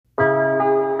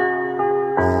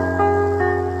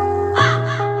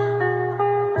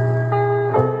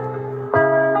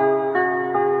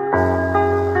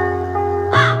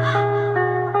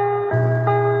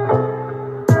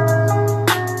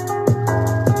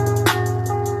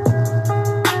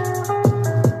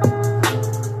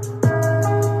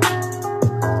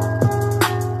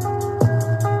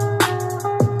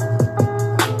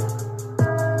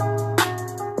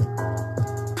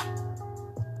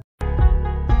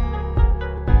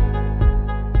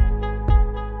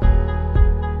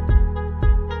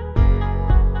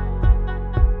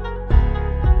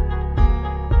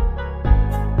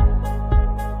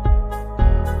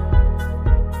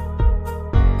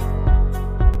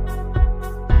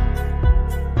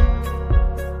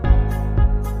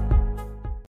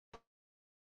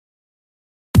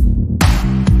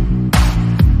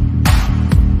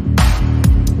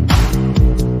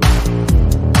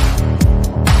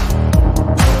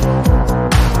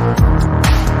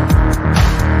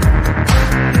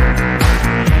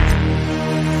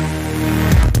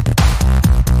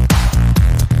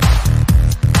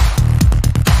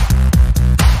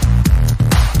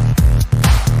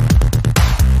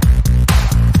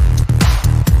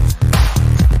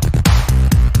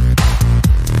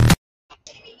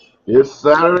It's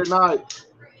Saturday night,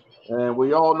 and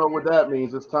we all know what that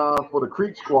means. It's time for the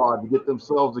Creek Squad to get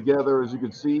themselves together, as you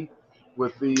can see,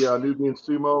 with the Nubian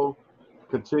Sumo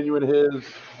continuing his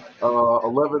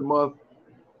 11-month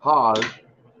high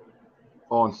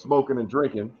on smoking and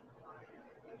drinking.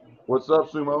 What's up,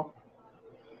 Sumo?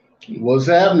 What's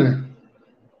happening?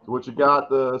 What you got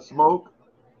to smoke?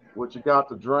 What you got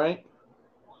to drink?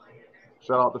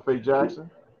 Shout out to Faye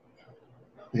Jackson.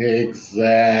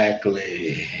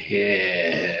 Exactly.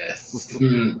 Yes. Stop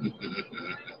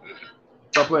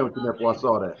playing with your nipple. I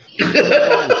saw that.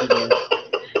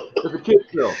 It's a kid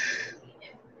show.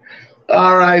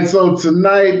 All right. So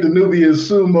tonight, the Nubian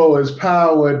Sumo is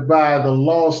powered by the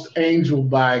Lost Angel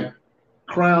by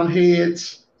Crown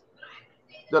Heads.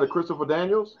 Is that a Christopher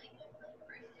Daniels?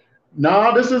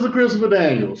 No, this is a Christopher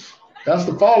Daniels. That's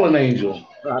the fallen angel.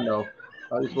 I know.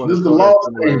 I just This is the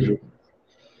Lost Angel.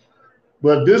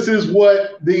 But this is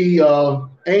what the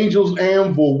Angels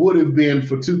Anvil would have been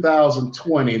for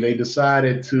 2020. They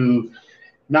decided to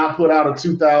not put out a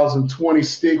 2020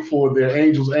 stick for their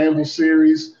Angels Anvil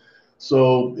series.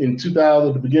 So at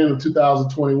the beginning of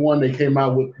 2021, they came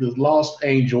out with the Lost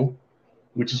Angel,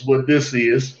 which is what this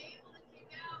is.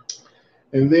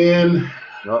 And then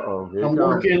I'm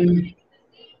working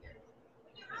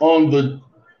on the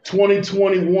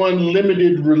 2021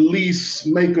 limited release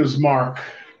Maker's Mark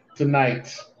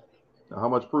tonight. How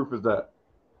much proof is that?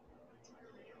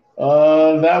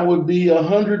 That would be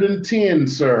 110,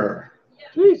 sir.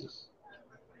 Jesus.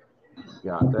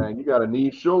 God dang, you got a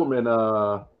Neve Schulman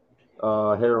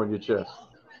hair on your chest.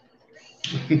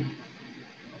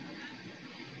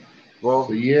 Well,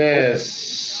 so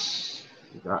yes.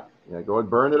 Go ahead and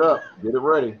burn it up. Get it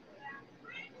ready.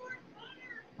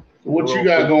 What you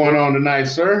got going on tonight,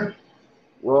 sir?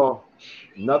 Well,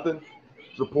 nothing.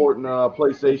 Supporting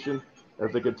PlayStation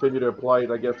as they continue their plight,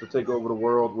 I guess, to take over the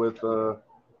world with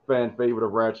fan favorite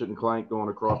of Ratchet and Clank going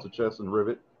across the chest and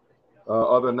rivet.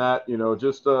 Other than that,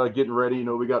 just getting ready.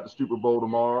 We got the Super Bowl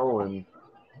tomorrow and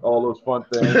all those fun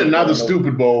things. Not the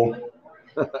Stupid Bowl.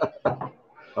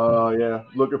 Yeah,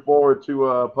 looking forward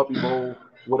to Puppy Bowl,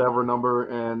 whatever number,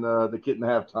 and the Kitten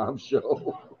Halftime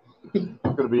show. It's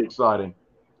going to be exciting.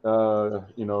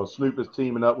 Snoop is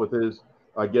teaming up with his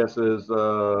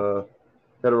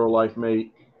hetero life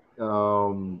mate,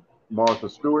 Martha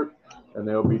Stewart, and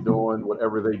they'll be doing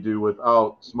whatever they do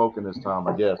without smoking this time,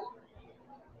 I guess.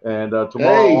 And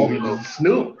tomorrow,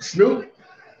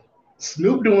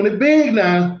 Snoop doing it big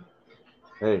now.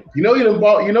 Hey, you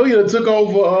done took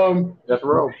over Death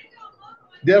Row.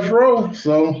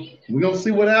 So we're gonna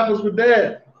see what happens with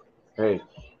that. Hey,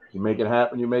 you make it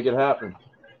happen. You make it happen.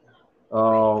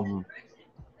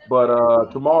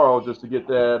 But tomorrow, just to get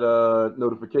that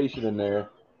notification in there,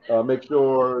 make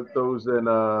sure those in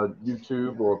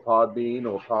YouTube or Podbean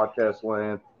or Podcast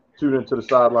Land tune into the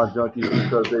Sideline Junkies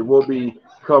because they will be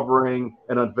covering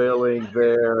and unveiling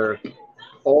their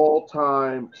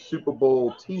all-time Super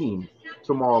Bowl team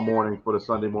tomorrow morning for the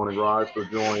Sunday Morning Rise. So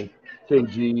join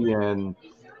KG and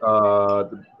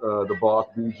the boss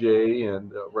BJ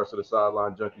and the rest of the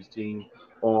Sideline Junkies team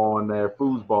on their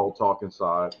foosball talking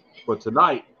side. But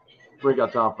tonight, we ain't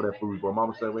got time for that foosball.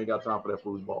 Mama said we ain't got time for that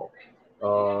foosball.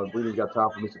 We ain't got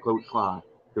time for Mr. Coach Klein.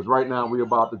 Because right now we're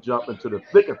about to jump into the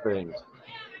thick of things.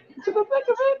 Into the thick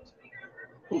of it.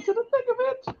 Into the thick of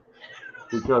it.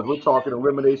 Because we're talking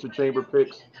Elimination Chamber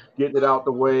picks, getting it out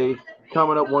the way.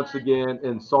 Coming up once again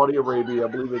in Saudi Arabia. I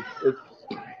believe it's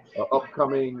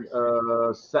upcoming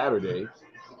Saturday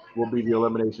will be the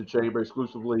Elimination Chamber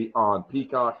exclusively on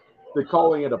Peacock. They're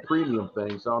calling it a premium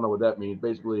thing, so I don't know what that means.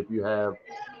 Basically, if you have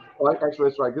actually,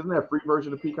 that's right. Isn't there a free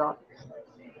version of Peacock?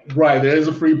 Right, there is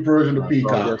a free version of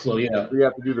Peacock. So yeah, we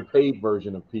have to do the paid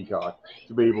version of Peacock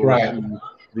to be able to see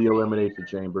the Elimination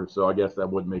Chamber. So I guess that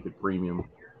would make it premium.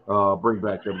 Bring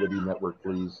back WWE Network,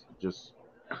 please. Just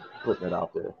putting it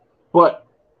out there. But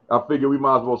I figure we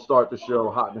might as well start the show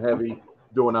hot and heavy,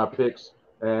 doing our picks,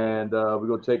 and we're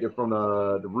gonna take it from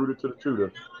the rooter to the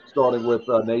tutor, starting with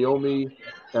Naomi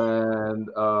and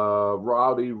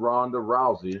Ronda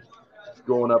Rousey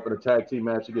going up in a tag team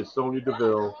match against Sonya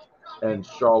Deville and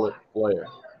Charlotte Flair.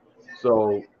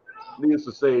 So, needless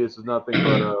to say, this is nothing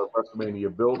but a WrestleMania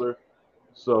builder.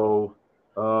 So,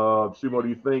 Sumo, do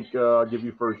you think I'll give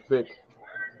you first pick?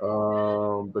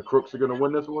 The Crooks are going to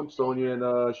win this one, Sonya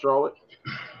and Charlotte,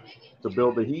 to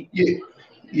build the heat?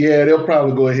 Yeah, they'll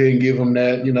probably go ahead and give them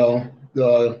that,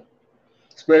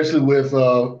 especially with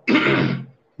that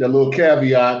little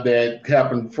caveat that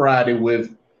happened Friday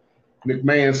with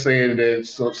McMahon saying that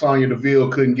Sonya Deville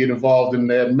couldn't get involved in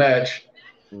that match.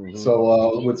 Mm-hmm.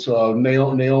 So with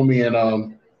Naomi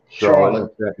and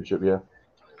Charlotte championship, yeah.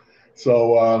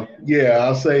 So yeah,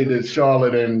 I'll say that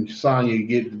Charlotte and Sonya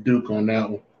get the Duke on that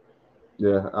one.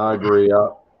 Yeah, I agree.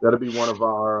 That'll be one of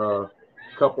our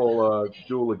couple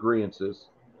dual agreeances.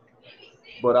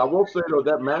 But I will say though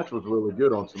that match was really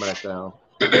good on SmackDown.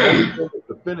 The only thing is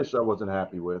the finish I wasn't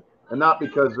happy with, and not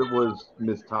because it was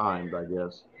mistimed. I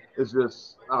guess it's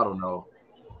just I don't know.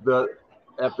 The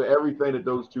After everything that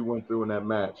those two went through in that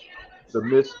match, the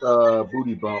missed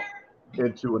booty bump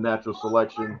into a natural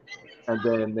selection, and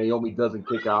then Naomi doesn't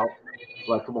kick out.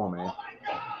 Like, come on, man.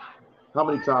 How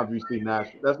many times have you seen Nash?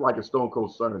 That's like a Stone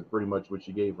Cold Stunner is pretty much what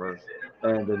she gave her,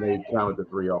 and then they counted the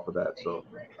three off of that. So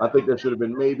I think there should have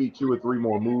been maybe two or three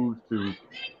more moves to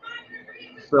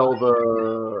sell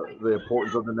the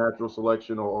importance of the natural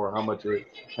selection or how much it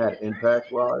had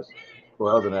impact wise. But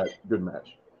other than that, good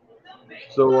match.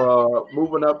 So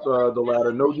moving up the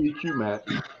ladder, no DQ match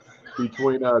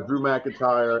between Drew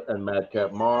McIntyre and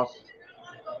Madcap Moss.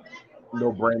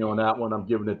 No brainer on that one. I'm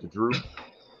giving it to Drew.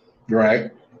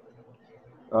 Right.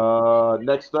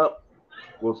 Next up,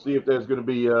 we'll see if there's going to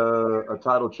be a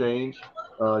title change.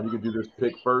 You can do this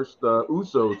pick first.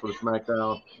 Usos for the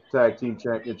SmackDown Tag Team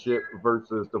Championship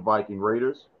versus the Viking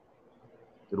Raiders.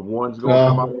 The one's going to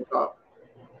come out on top.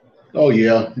 Oh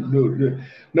yeah,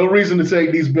 no reason to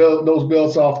take those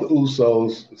belts off the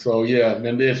Usos. So yeah,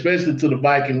 and especially to the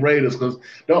Viking Raiders because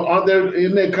aren't there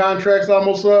in their contracts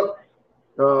almost up?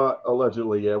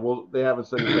 Allegedly, yeah. Well, they haven't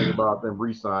said anything about them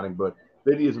re-signing, but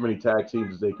they need as many tag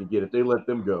teams as they can get. If they let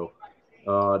them go,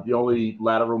 the only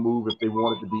lateral move, if they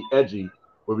wanted to be edgy,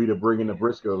 would be to bring in the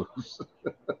Briscoes.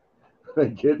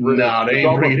 Get rid No, of they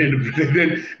ain't bringing in.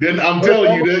 Then I'm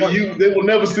telling you that they will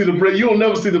never see you will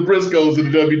never see the Briscoes in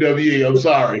the WWE. I'm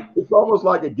sorry. It's almost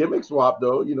like a gimmick swap,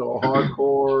 though. You know, a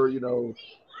hardcore,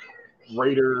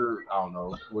 Raider. I don't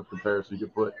know what comparison you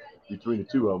could put between the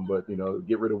two of them, but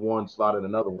get rid of one, slot in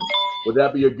another one. Would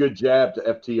that be a good jab to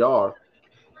FTR?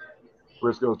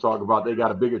 Briscoes talk about they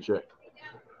got a bigger check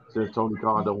since Tony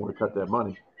Khan don't want to cut that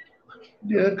money.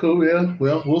 Yeah, cool. Yeah,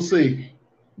 well, we'll see.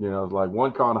 It's like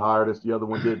one con hired us, the other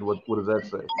one didn't. What does that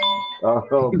say?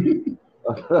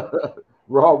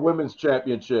 Raw Women's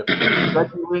Championship: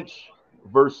 Becky Lynch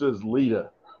versus Lita.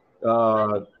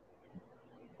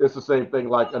 It's the same thing,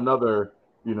 like another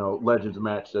Legends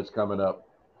match that's coming up.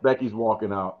 Becky's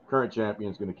walking out. Current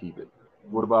champion's going to keep it.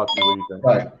 What about you? What do you think?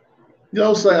 Right.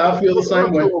 Say I feel the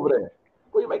same way. Over there.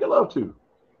 What are you making love to?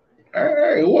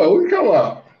 Hey, what are you talking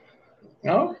about?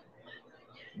 No.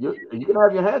 You can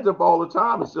have your hands up all the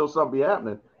time and still something be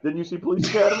happening. Didn't you see Police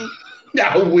Academy?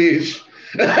 I wish.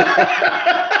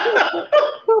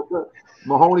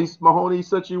 Mahoney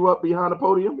set you up behind the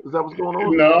podium? Is that what's going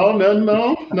on?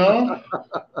 No.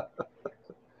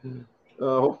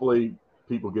 Hopefully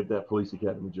people get that Police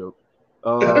Academy joke.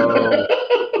 So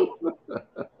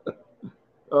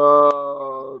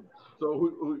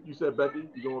who you said Becky?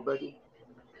 You going with Becky?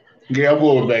 Yeah, I'm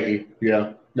going with Becky.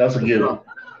 Yeah, that's a given.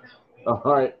 All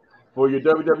right. For your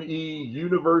WWE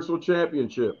Universal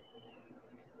Championship,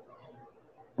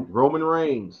 Roman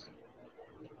Reigns,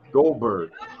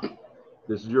 Goldberg.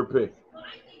 This is your pick.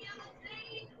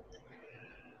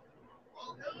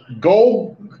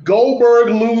 Goldberg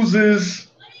loses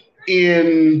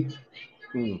in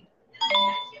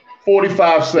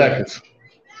 45 seconds.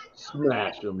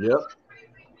 Smash him, yep.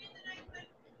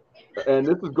 And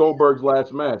this is Goldberg's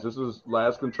last match. This is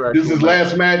last contractual. This is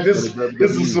last match. This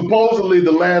is supposedly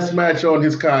the last match on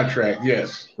his contract.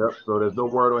 Yes. Yep. So there's no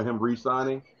word on him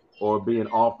re-signing or being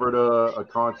offered a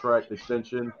contract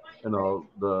extension in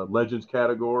the Legends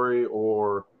category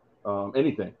or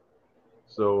anything.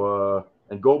 So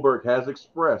and Goldberg has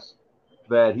expressed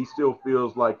that he still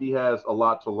feels like he has a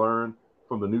lot to learn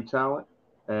from the new talent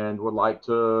and would like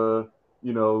to,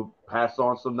 pass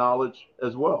on some knowledge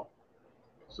as well.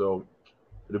 So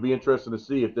it'll be interesting to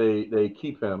see if they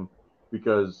keep him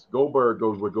because Goldberg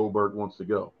goes where Goldberg wants to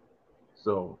go.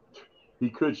 So he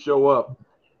could show up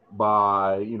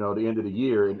by, the end of the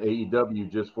year in AEW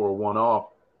just for a one-off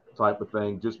type of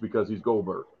thing just because he's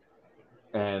Goldberg.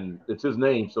 And it's his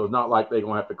name, so it's not like they're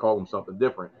going to have to call him something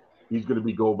different. He's going to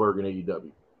be Goldberg in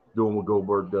AEW, doing what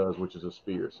Goldberg does, which is a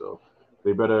spear. So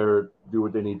they better do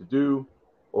what they need to do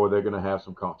or they're going to have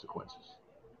some consequences.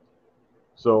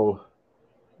 So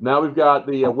now we've got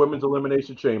the Women's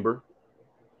Elimination Chamber.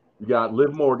 We got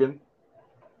Liv Morgan,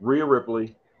 Rhea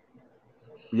Ripley,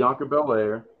 Bianca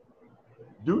Belair,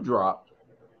 Doudrop,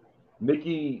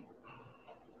 Nikki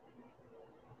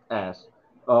Ass,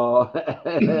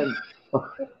 and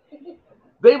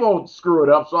they won't screw it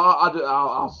up, so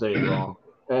I'll say it wrong.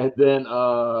 And then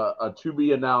a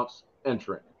to-be-announced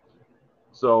entrant.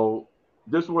 So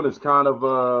this one is kind of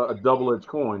a double-edged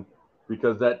coin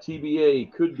because that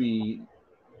TBA could be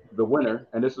the winner,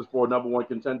 and this is for number one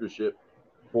contendership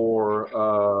for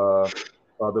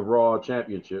the Raw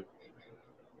Championship,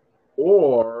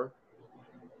 or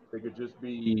it could just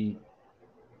be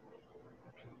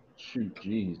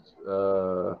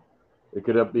it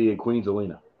could be in Queen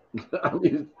Zelina. I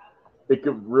mean, it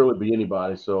could really be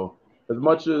anybody. So as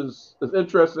much as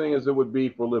interesting as it would be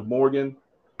for Liv Morgan,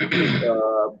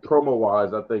 promo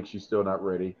wise, I think she's still not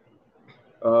ready.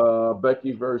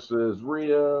 Becky versus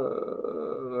Rhea,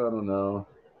 I don't know.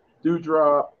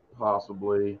 Doudrop,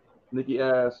 possibly. Nikki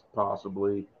Ash,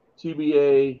 possibly.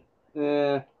 TBA,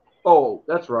 Oh,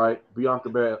 that's right.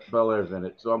 Bianca Belair's in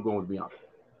it, so I'm going with Bianca.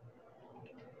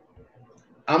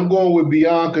 I'm going with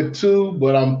Bianca too,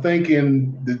 but I'm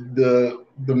thinking the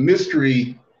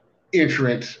mystery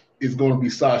entrant is going to be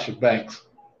Sasha Banks.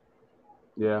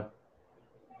 Yeah.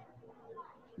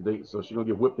 So she's going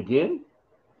to get whipped again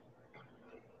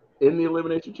in the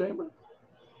Elimination Chamber?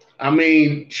 I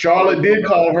mean, Charlotte did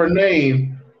call her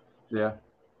name. Yeah.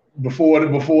 Before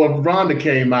Ronda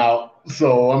came out,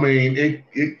 so I mean,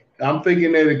 I'm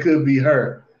thinking that it could be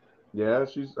her. Yeah,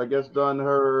 she's I guess done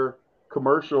her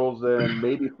commercials and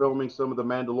maybe filming some of the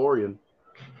Mandalorian.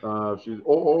 She's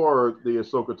or the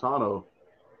Ahsoka Tano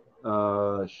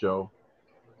show.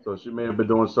 So she may have been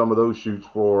doing some of those shoots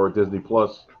for Disney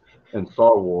Plus and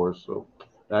Star Wars. So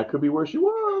that could be where she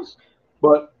was.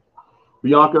 But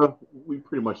Bianca, we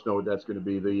pretty much know what that's going to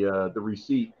be, the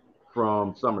receipt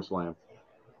from SummerSlam.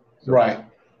 So, right.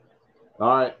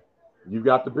 All right. You've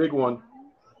got the big one,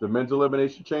 the Men's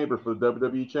Elimination Chamber for the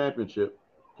WWE Championship.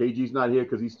 KG's not here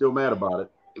because he's still mad about it.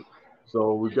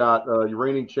 So we've got your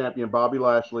reigning champion Bobby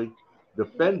Lashley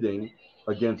defending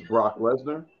against Brock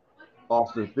Lesnar,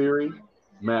 Austin Theory,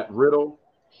 Matt Riddle,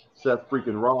 Seth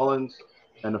freaking Rollins,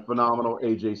 and the phenomenal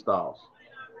AJ Styles.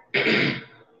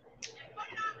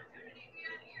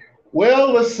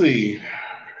 Well, let's see.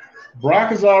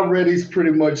 Brock is already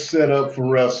pretty much set up for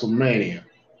WrestleMania.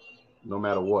 No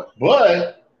matter what.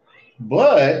 But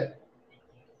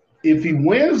if he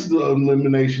wins the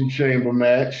Elimination Chamber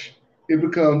match, it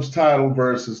becomes title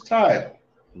versus title.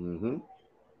 Mm-hmm.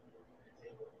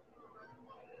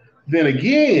 Then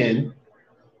again,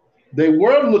 they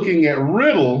were looking at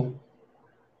Riddle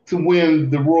to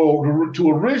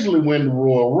originally win the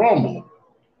Royal Rumble.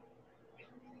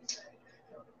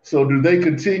 So do they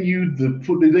continue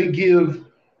do they give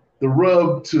the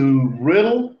rub to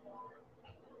Riddle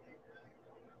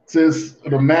since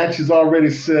the match is already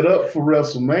set up for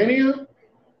WrestleMania?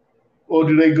 Or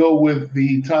do they go with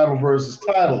the title versus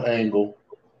title angle?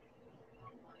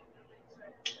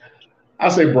 I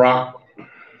say Brock.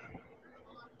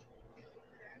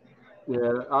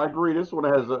 Yeah, I agree. This one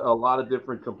has a lot of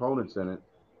different components in it.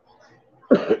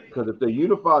 Because if they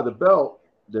unify the belt,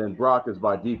 then Brock is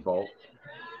by default.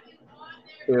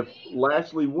 If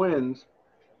Lashley wins,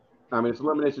 I mean, it's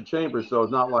Elimination Chamber, so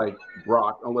it's not like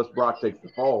Brock, unless Brock takes the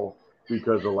fall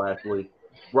because of Lashley.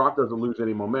 Brock doesn't lose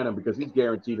any momentum because he's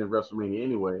guaranteed in WrestleMania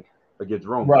anyway against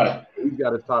Roman. Right. He's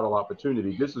got his title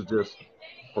opportunity. This is just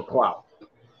for clout.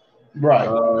 Right.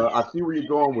 I see where you're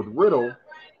going with Riddle,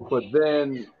 but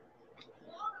then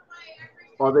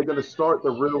are they going to start the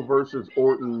Riddle versus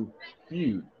Orton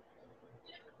feud?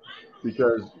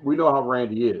 Because we know how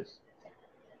Randy is.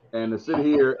 And to sit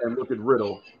here and look at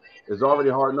Riddle is already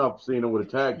hard enough seeing him with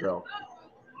a tag belt,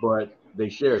 but they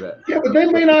share that. Yeah, but they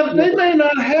may not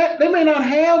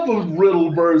have a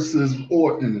Riddle versus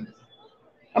Orton.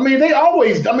 They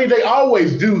always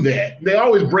do that. They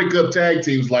always break up tag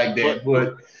teams like that.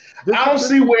 But I don't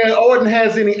see where Orton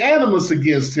has any animus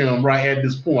against him right at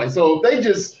this point. So they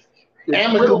just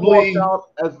amicably out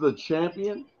as the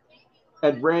champion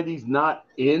and Randy's not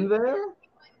in there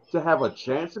to have a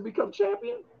chance to become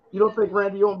champion. You don't think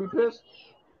Randy won't be pissed?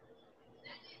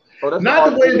 Not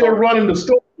the way they're running the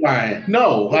storyline.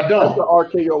 No, I don't. That's the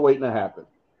RKO waiting to happen.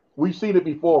 We've seen it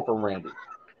before from Randy.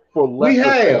 We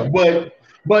have, but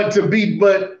that's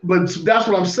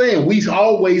what I'm saying. We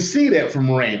always see that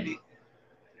from Randy.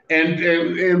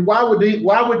 And why would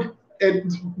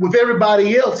with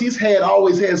everybody else, he's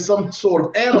always had some sort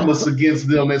of animus against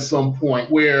them at some point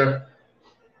where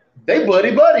they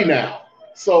buddy now.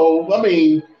 So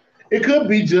it could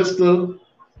be just a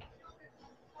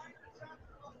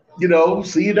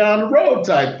see you down the road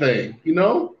type thing. I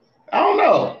don't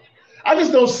know. I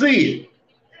just don't see it.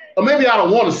 Or maybe I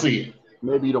don't want to see it.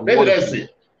 Maybe you don't. Maybe that's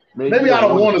it. Maybe I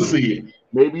don't want to see it.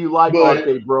 Maybe you like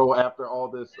RK Bro after all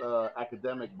this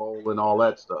academic bowl and all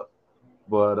that stuff.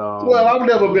 But well, I've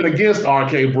never been against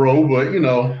RK Bro, but I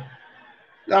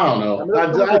don't know.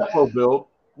 Pro build.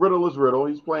 Riddle is Riddle.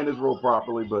 He's playing his role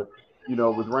properly, but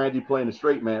with Randy playing the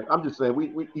straight man, I'm just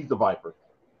saying he's the Viper.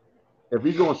 If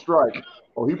he's going to strike, he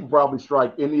will probably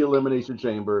strike in the Elimination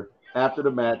Chamber after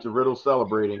the match, and Riddle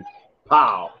celebrating,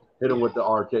 pow, hit him with the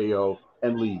RKO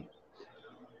and leave.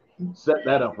 Set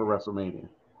that up for WrestleMania.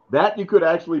 That you could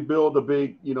actually build a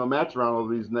big, match around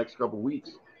over these next couple of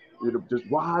weeks. Just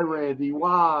why Randy?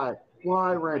 Why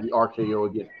Randy? RKO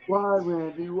again. Why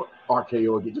Randy?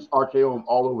 RKO again. Just RKO him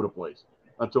all over the place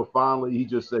until finally he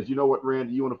just says, "You know what,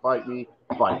 Randy? You want to fight me?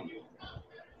 Fight me."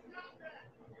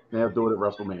 And I'll do it at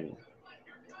WrestleMania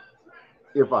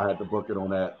if I had to book it on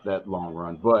that long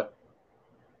run. But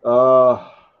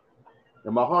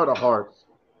in my heart of hearts,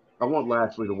 I want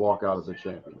Lashley to walk out as a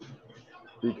champion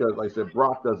because, like I said,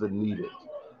 Brock doesn't need it,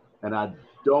 and I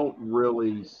don't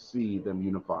really see them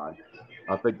unified.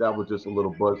 I think that was just a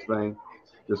little buzz thing,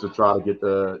 just to try to get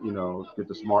the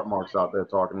smart marks out there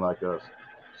talking like us.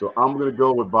 So I'm gonna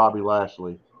go with Bobby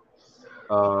Lashley.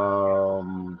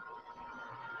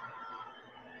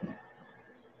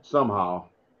 Somehow,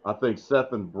 I think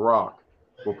Seth and Brock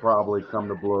will probably come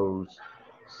to blows.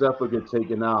 Seth will get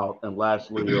taken out, and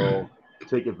Lashley will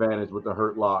take advantage with the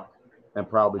hurt lock and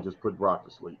probably just put Brock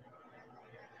to sleep.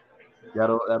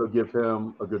 That'll give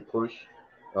him a good push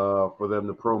for them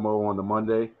to promo on the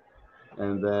Monday,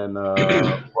 and then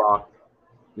Brock,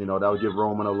 that'll give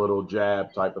Roman a little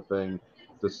jab type of thing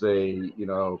to say,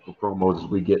 for promos as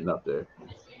we getting up there.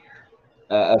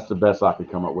 That's the best I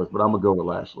could come up with, but I'm gonna go with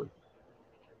Lashley.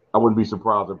 I wouldn't be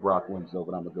surprised if Brock wins though,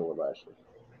 but I'm gonna go with Lashley.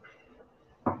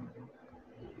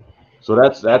 So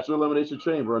that's your Elimination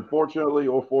Chamber. Unfortunately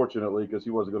or fortunately, because he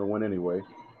wasn't going to win anyway,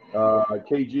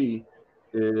 KG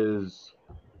is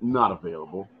not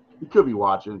available. He could be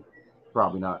watching,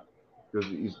 probably not, because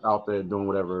he's out there doing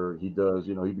whatever he does.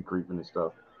 He'd be creeping and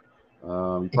stuff.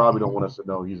 He probably don't want us to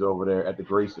know he's over there at the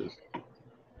Graces.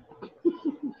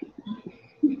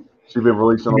 She's been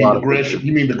releasing a lot of pictures.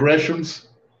 You mean the Greshams?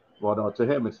 Well, no, to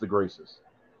him it's the Graces.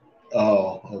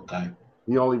 Oh, okay.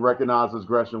 He only recognizes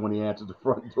Gresham when he answers the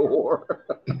front door.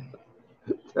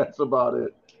 That's about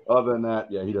it. Other than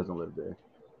that, yeah, he doesn't live there.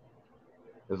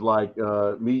 It's like,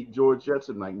 meet George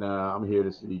Jetson. Like, nah, I'm here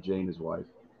to see Jane, his wife.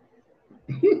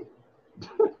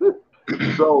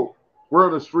 So, where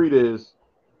the street is,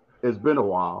 it's been a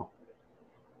while.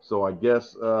 So, I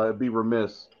guess it'd be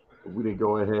remiss if we didn't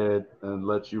go ahead and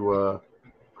let you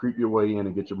creep your way in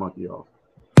and get your monkey off.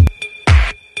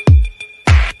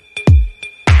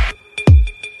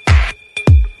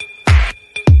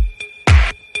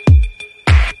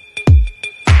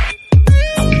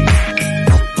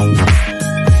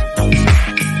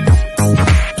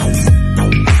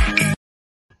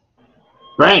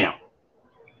 Bam!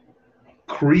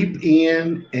 Creep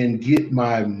in and get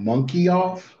my monkey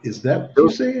off? Is that what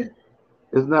you said?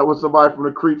 Isn't that what somebody from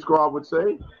the Creep Squad would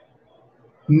say?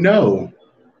 No.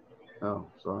 Oh,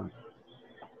 sorry.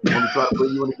 You want to try to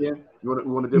bring you in again? You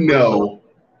want to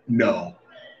No.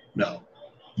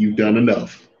 You've done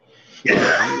enough.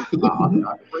 I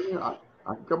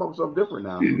can come up with something different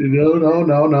now.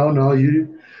 No.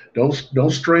 You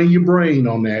don't strain your brain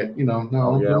on that. No.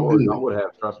 Oh, yeah, I would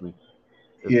have. Trust me.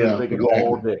 It's been thinking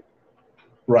all day.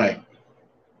 Right.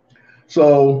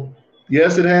 So,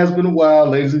 yes, it has been a while,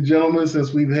 ladies and gentlemen,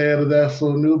 since we've had That's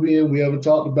So Nubian. We haven't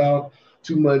talked about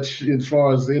too much as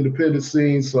far as the independent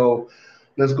scene. So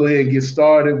let's go ahead and get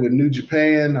started with New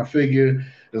Japan. I figure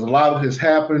there's a lot that has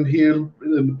happened here in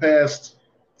the past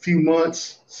few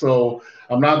months. So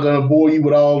I'm not going to bore you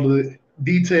with all the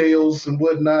details and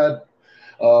whatnot.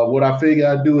 What I figure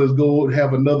I'd do is go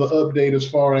have another update as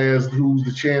far as who's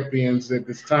the champions at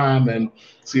this time and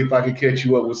see if I can catch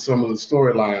you up with some of the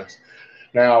storylines.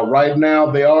 Now, right now,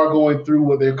 they are going through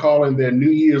what they're calling their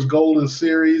New Year's Golden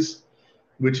Series,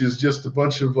 which is just a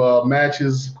bunch of match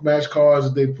cards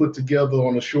that they put together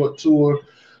on a short tour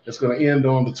that's going to end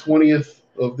on the 20th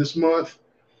of this month.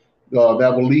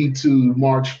 That will lead to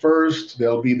March 1st.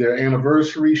 There'll be their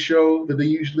anniversary show that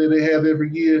they have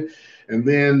every year. And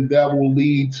then that will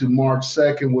lead to March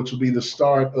 2nd, which will be the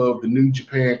start of the New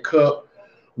Japan Cup,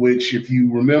 which, if you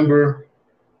remember,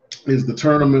 is the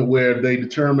tournament where they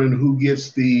determine who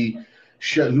gets the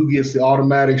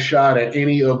automatic shot at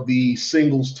any of the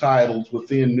singles titles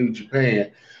within New Japan.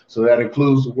 So that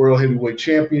includes the World Heavyweight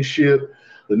Championship,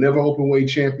 the Never Openweight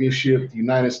Championship, the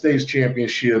United States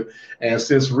Championship, and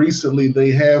since recently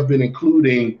they have been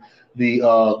including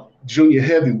the junior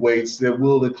heavyweights, that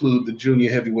will include the Junior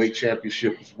Heavyweight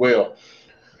Championship as well.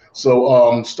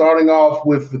 So starting off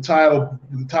with the title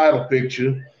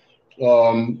picture,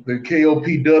 the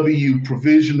KOPW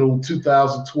Provisional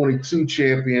 2022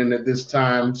 champion at this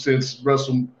time since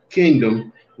Wrestle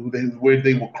Kingdom where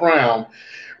they were crowned,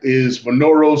 is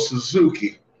Minoru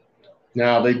Suzuki.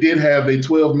 Now, they did have a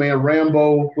 12-man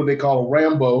Rambo, what they call a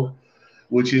Rambo,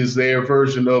 which is their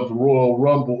version of the Royal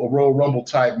Rumble, a Royal Rumble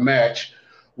type match,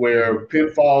 where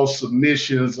pinfalls,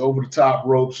 submissions, over the top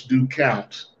ropes do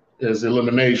count as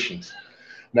eliminations.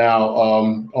 Now,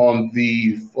 on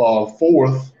the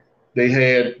fourth, they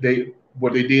had the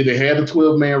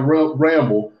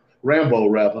 12-man Rambo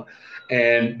rather,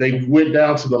 and they went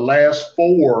down to the last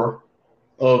four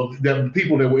of the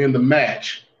people that were in the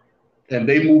match, and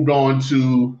they moved on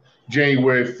to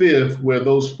January 5th, where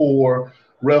those four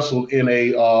wrestled in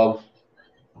a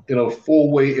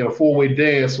four-way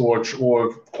dance or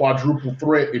quadruple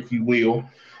threat, if you will,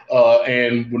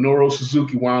 and Minoru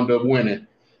Suzuki wound up winning.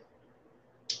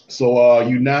 So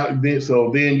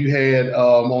then you had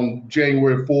on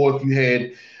January 4th, you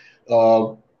had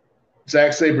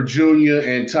Zack Sabre Jr.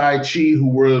 and Tai Chi, who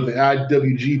were the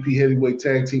IWGP Heavyweight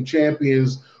Tag Team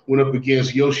Champions, went up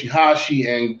against Yoshihashi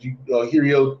and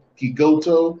Hiroki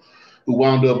Goto, who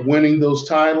wound up winning those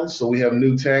titles. So we have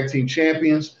new tag team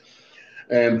champions.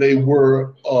 And they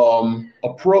were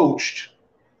approached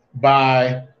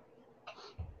by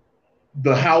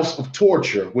the House of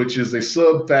Torture, which is a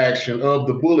sub-faction of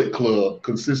the Bullet Club,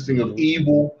 consisting of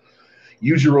Evil,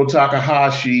 Yujiro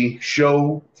Takahashi,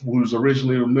 Sho, who's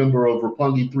originally a member of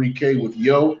Roppongi 3K with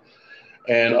Yo,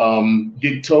 and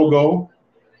Gig Togo.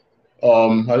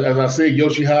 As I said,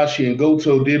 Yoshihashi and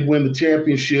Goto did win the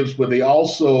championships, but they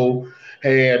also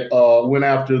had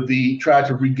tried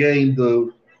to regain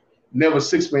the Never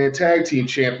Six-Man Tag Team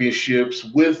Championships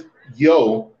with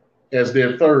Yo as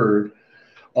their third,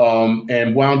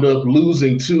 and wound up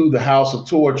losing to the House of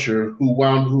Torture,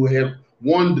 who had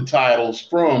won the titles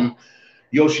from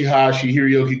Yoshihashi,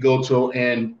 Hiroki Goto,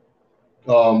 and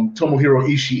Tomohiro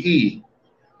Ishii.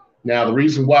 Now, the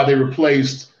reason why they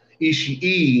replaced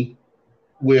Ishii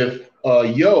with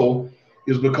Yo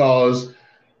is because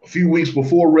a few weeks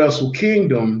before Wrestle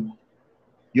Kingdom,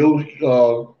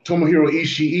 Tomohiro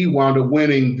Ishii wound up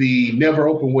winning the Never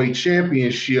Openweight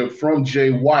Championship from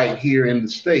Jay White here in the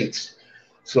States.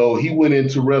 So he went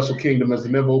into Wrestle Kingdom as the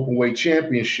Never Openweight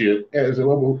champion,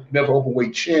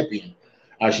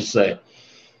 I should say.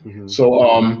 Mm-hmm.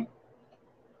 So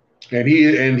and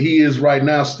he is right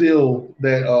now still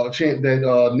that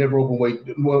Never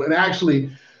Openweight. Well, and actually,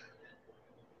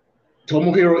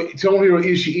 Tomohiro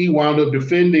Ishii wound up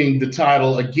defending the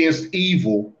title against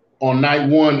Evil on night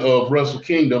one of Wrestle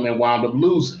Kingdom and wound up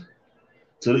losing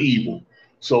to Evil.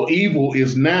 So Evil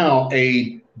is now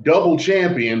a double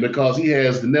champion because he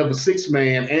has the Never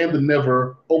Six-Man and the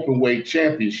Never Openweight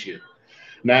Championship.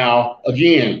 Now,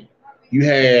 again, you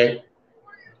had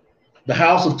the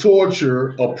House of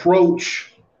Torture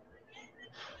approach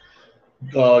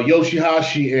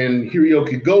Yoshihashi and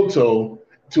Hiroki Goto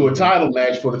to a title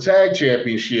match for the tag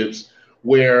championships,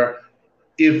 where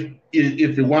if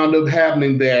it wound up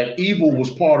happening that Evil was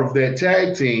part of that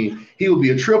tag team, he would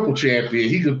be a triple champion.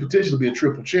 He could potentially be a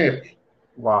triple champion.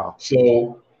 Wow.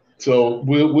 So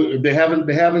they've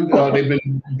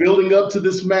been building up to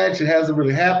this match. It hasn't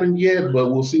really happened yet,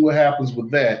 but we'll see what happens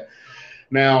with that.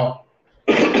 Now,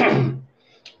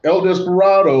 El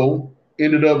Desperado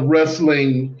ended up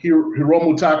wrestling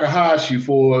Hiromu Takahashi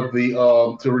for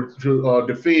the to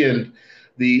defend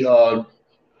the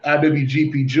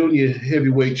IWGP Junior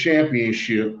Heavyweight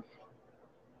Championship,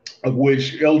 of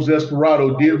which El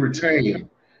Desperado did retain.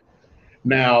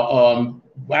 Now,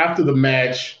 after the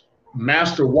match,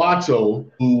 Master Wato,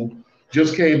 who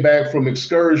just came back from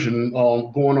excursion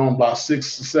going on about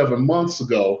 6 to 7 months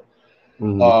ago,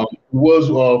 was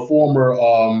a former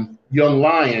young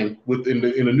lion in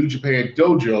the New Japan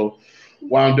dojo,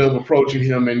 wound up approaching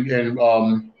him and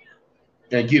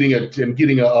getting a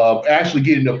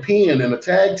pin in a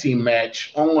tag team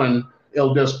match on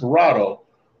El Desperado,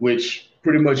 which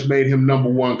pretty much made him number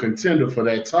one contender for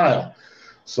that title.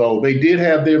 So they did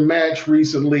have their match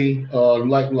recently,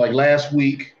 like last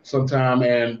week sometime,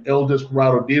 and El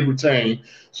Desperado did retain.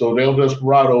 So El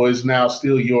Desperado is now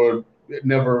still your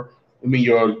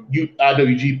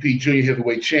IWGP Junior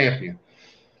Heavyweight Champion.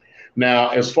 Now,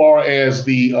 as far as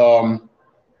the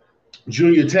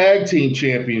Junior Tag Team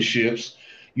Championships,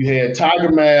 you had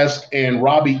Tiger Mask and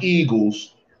Robbie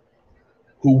Eagles,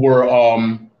 who were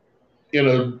in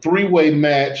a three-way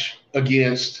match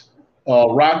against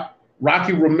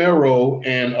Rocky Romero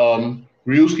and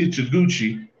Ryusuke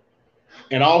Taguchi,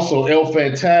 and also El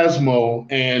Phantasmo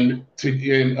and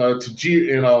Taiji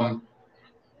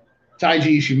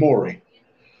Ishimori.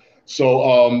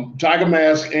 So Tiger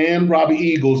Mask and Robbie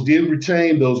Eagles did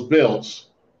retain those belts,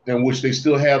 in which they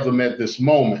still have them at this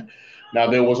moment. Now,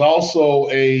 there was also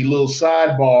a little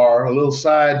sidebar, a little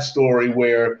side story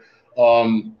where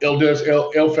El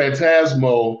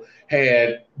Fantasmo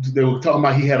they were talking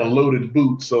about he had a loaded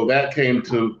boot. So that came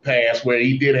to pass where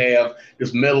he did have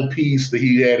this metal piece that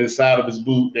he had inside of his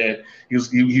boot that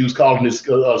he was calling this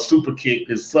super kick,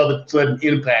 this sudden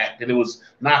impact, and it was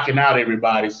knocking out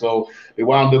everybody. So they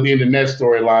wound up ending that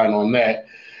storyline on that.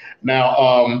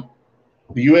 Now,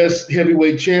 the U.S.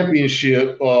 Heavyweight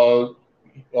Championship,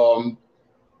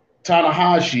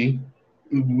 Tanahashi,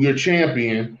 your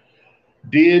champion,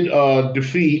 did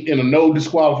defeat in a no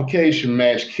disqualification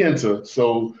match Kenta.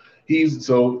 So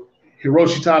Hiroshi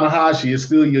Tanahashi is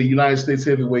still your United States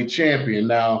Heavyweight Champion.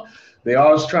 Now they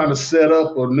are trying to set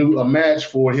up a match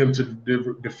for him to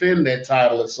defend that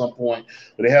title at some point,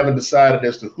 but they haven't decided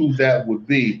as to who that would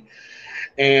be.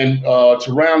 And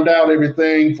to round out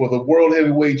everything for the World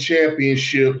Heavyweight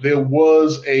Championship, there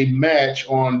was a match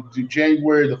on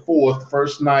January the 4th,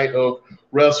 first night of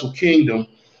Wrestle Kingdom,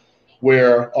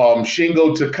 where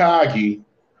Shingo Takagi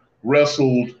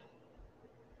wrestled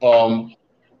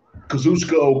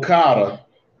Kazuchika Okada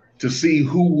to see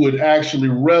who would actually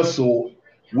wrestle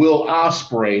Will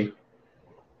Ospreay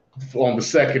on the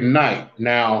second night.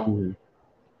 Now,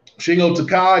 Shingo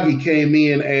Takagi came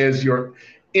in as your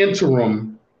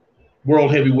interim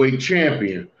World Heavyweight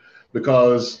Champion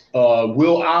because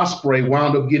Will Ospreay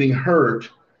wound up getting hurt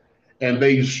and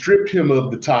they stripped him of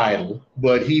the title,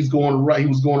 but he was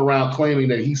going around claiming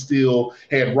that he still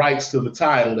had rights to the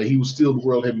title, that he was still the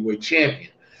World Heavyweight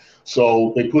Champion.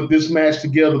 So they put this match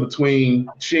together between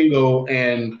Shingo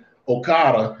and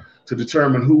Okada to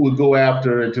determine who would go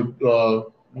after and to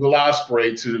Will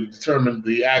Ospreay to determine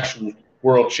the actual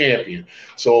world champion.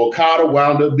 So Okada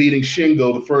wound up beating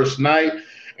Shingo the first night,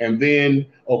 and then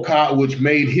Okada, which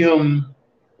made him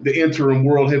the interim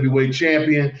world heavyweight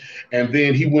champion, and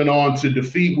then he went on to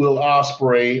defeat Will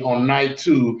Ospreay on night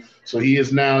 2. So he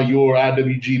is now your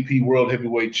IWGP World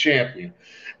Heavyweight Champion.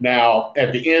 Now,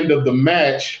 at the end of the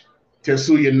match,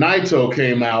 Tetsuya Naito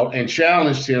came out and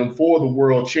challenged him for the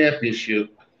World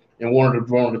Championship and wanted to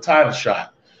run the title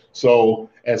shot. So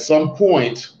at some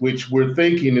point, which we're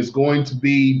thinking is going to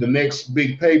be the next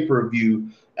big pay-per-view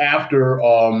after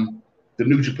the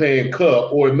New Japan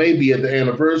Cup, or it may be at the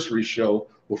anniversary show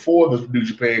before the New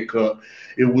Japan Cup,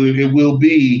 it will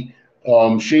be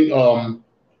Kazuchika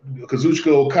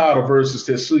Okada versus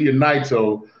Tetsuya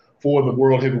Naito for the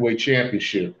World Heavyweight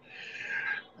Championship.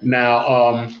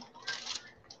 Now,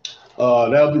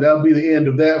 that'll be the end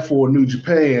of that for New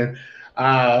Japan.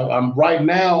 I'm right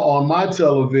now on my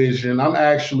television. I'm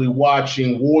actually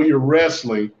watching Warrior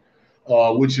Wrestling,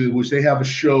 which they have a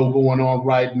show going on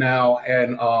right now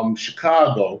in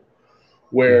Chicago,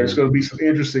 where it's going to be some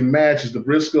interesting matches. The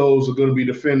Briscoes are going to be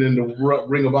defending the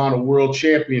Ring of Honor World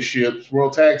Championships,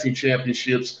 World Tag Team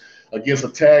Championships, against a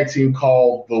tag team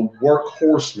called the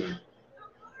Workhorsemen.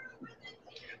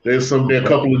 There are a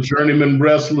couple of journeyman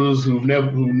wrestlers who've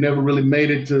never really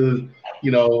made it to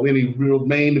any real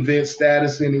main event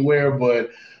status anywhere,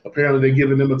 but apparently they're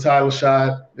giving them a title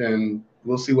shot, and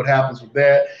we'll see what happens with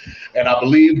that. And I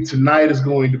believe tonight is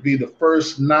going to be the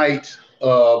first night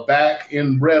back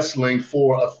in wrestling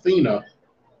for Athena,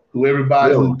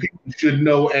 who people should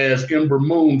know as Ember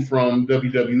Moon from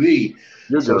WWE.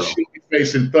 So she'll be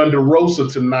facing Thunder Rosa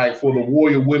tonight for the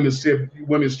Warrior Women's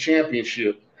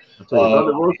Championship.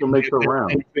 Thunder Rosa makes her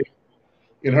round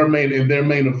in their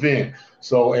main event.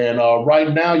 So, and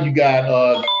right now you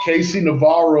got Casey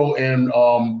Navarro and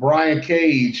Brian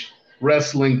Cage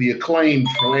wrestling the Acclaimed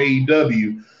from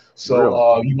AEW.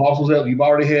 So you've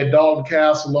already had Dalton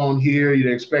Castle on here.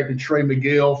 You're expecting Trey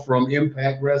Miguel from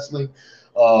Impact Wrestling.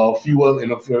 A few other,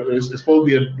 and it's supposed to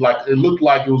be it looked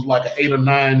like it was like an 8 or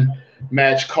 9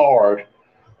 match card.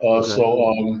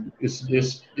 So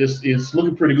it's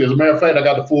looking pretty good. As a matter of fact, I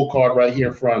got the full card right here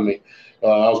in front of me.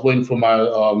 I was waiting for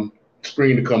my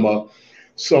screen to come up.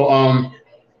 So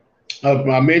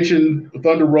I mentioned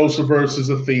Thunder Rosa versus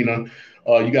Athena.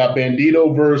 You got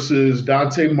Bandito versus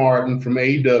Dante Martin from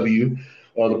AEW.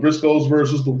 The Briscoes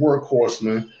versus the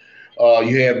Workhorsemen.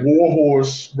 You had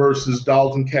Warhorse versus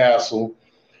Dalton Castle.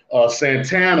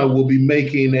 Santana will be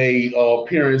making a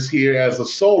appearance here as a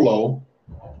solo.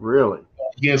 Really?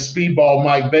 Against Speedball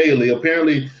Mike Bailey.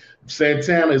 Apparently,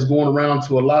 Santana is going around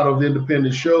to a lot of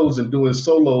independent shows and doing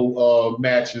solo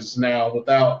matches now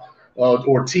without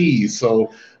Ortiz.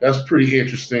 So that's pretty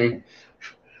interesting.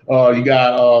 You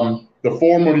got the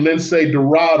former Lince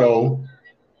Dorado,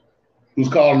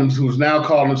 who's now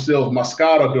calling himself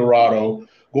Mascara Dorado,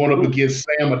 going up against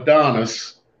Sam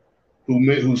Adonis,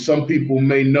 who some people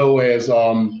may know as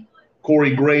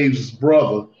Corey Graves'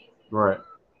 brother. Right.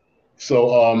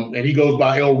 So, and he goes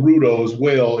by El Rudo as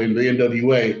well in the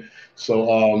NWA.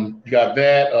 So you got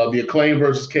that, the Acclaim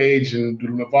versus Cage and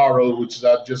Navarro, which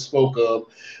I just spoke of.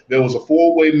 There was a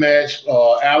four-way match,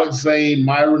 Alex Zane,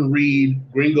 Myron Reed,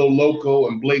 Gringo Loco,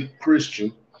 and Blake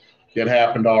Christian that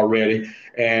happened already.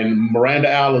 And Miranda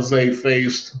Alizé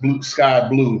faced Sky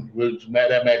Blue, which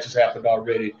that match has happened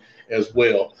already as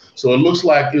well. So it looks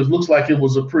like it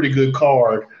was a pretty good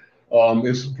card.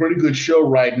 It's a pretty good show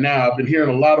right now. I've been hearing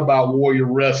a lot about Warrior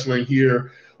Wrestling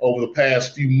here over the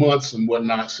past few months and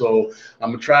whatnot. So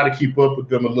I'm gonna try to keep up with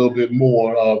them a little bit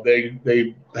more. They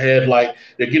had they're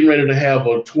getting ready to have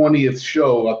a 20th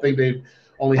show. I think they've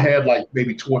only had like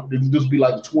maybe 20. This will be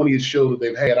like the 20th show that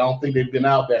they've had. I don't think they've been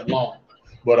out that long.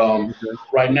 But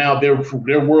right now their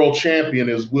world champion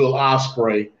is Will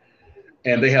Ospreay,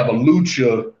 and they have a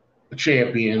lucha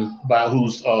champion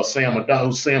who's Sam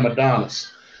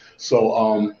Adonis.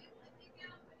 So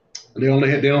they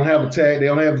don't have a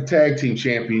tag team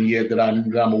champion yet that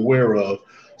I'm aware of.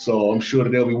 So I'm sure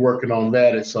that they'll be working on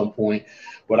that at some point.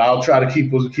 But I'll try to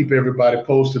keep everybody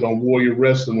posted on Warrior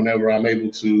Wrestling whenever I'm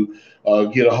able to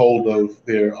get a hold of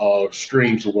their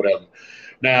streams or whatever.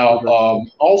 Now,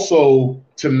 also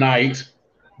tonight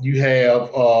you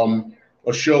have a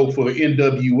show for the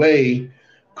NWA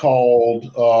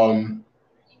called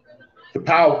the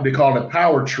Power. They call it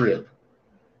Power Trip.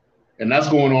 And that's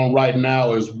going on right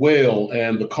now as well.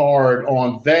 And the card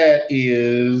on that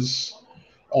is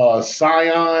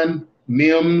Scion,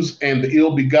 Mims, and the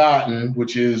Ill Begotten,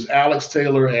 which is Alex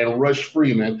Taylor and Rush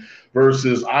Freeman,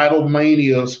 versus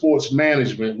Idolmania Sports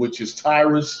Management, which is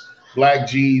Tyrus, Black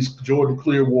G's, Jordan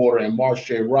Clearwater, and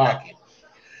Marsha Rocky.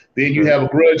 Then you have a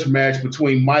grudge match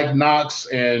between Mike Knox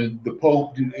and the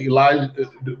Pope, D'Angelo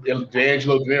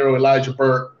Dinero, Elijah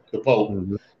Burke, the Pope.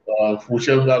 Mm-hmm.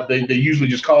 Whichever they usually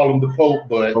just call him the Pope,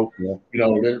 but you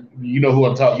know who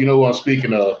I'm talking. You know who I'm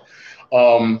speaking of.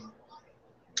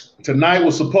 Tonight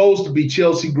was supposed to be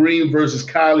Chelsea Green versus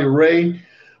Kylie Ray,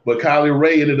 but Kylie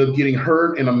Ray ended up getting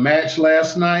hurt in a match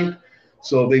last night,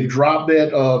 so they dropped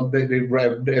that.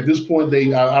 At this point,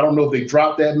 I don't know if they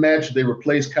dropped that match. They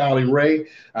replaced Kylie Ray.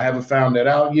 I haven't found that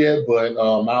out yet, but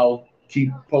I'll keep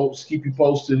you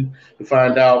posted to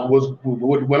find out what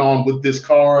went on with this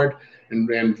card.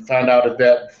 And find out if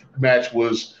that match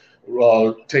was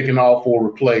taken off or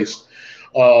replaced.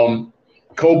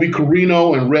 Kobe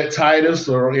Carino and Rhett Titus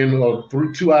are in a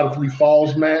 2 out of 3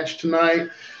 falls match tonight.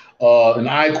 An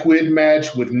I Quit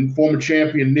match with former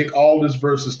champion Nick Aldis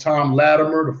versus Tom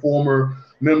Latimer, the former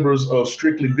members of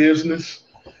Strictly Business.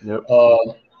 Yep.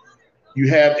 You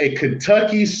have a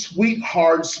Kentucky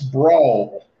Sweethearts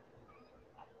Brawl,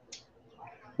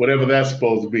 whatever that's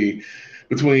supposed to be,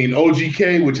 between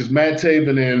OGK, which is Matt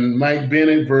Taven and Mike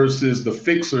Bennett, versus the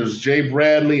Fixers, Jay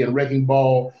Bradley and Wrecking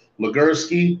Ball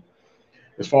Legursky.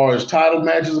 As far as title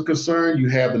matches are concerned, you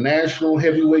have the national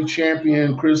heavyweight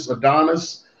champion Chris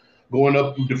Adonis going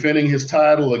up and defending his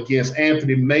title against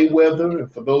Anthony Mayweather. And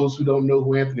for those who don't know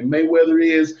who Anthony Mayweather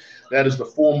is, that is the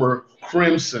former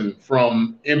Crimson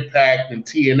from Impact and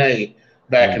TNA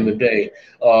back in the day.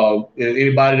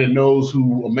 Anybody that knows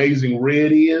who Amazing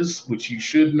Red is, which you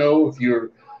should know if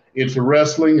you're into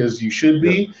wrestling, as you should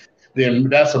be, then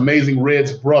that's Amazing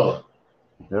Red's brother.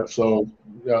 Yep. So,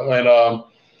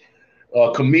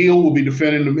 Camille will be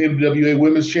defending the NWA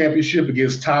Women's Championship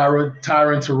against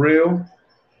Tyron Terrell.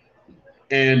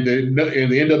 And the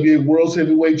NWA World's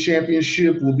Heavyweight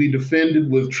Championship will be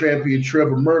defended with champion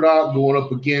Trevor Murdoch going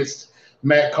up against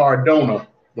Matt Cardona,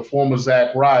 the former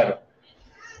Zack Ryder.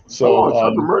 So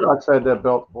Trevor Murdoch's had that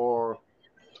belt for.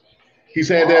 He's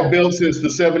had that belt since the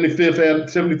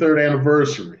 73rd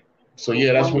anniversary. So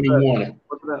yeah, that's when he won it.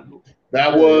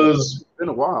 That was. It's been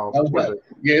a while.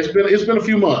 It's been a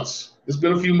few months. It's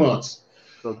been a few months.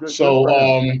 So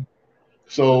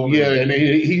yeah, and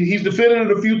he's defended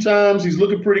it a few times. He's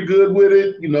looking pretty good with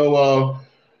it.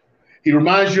 He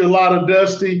reminds you a lot of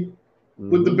Dusty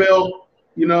with the belt.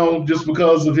 Just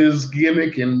because of his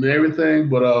gimmick and everything.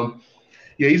 But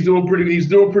yeah, he's doing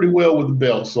pretty well with the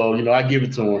belt. So I give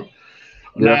it to him.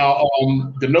 Yeah. Now,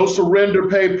 the No Surrender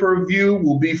pay-per-view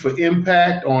will be for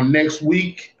Impact on next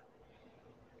week,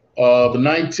 the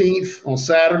 19th on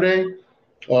Saturday.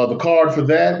 The card for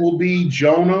that will be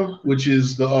Jonah, which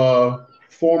is the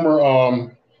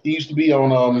former. He used to be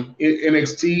on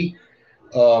NXT.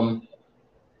 What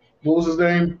was his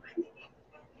name?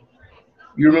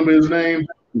 You remember his name?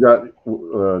 You got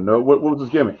no. What was his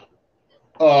gimmick?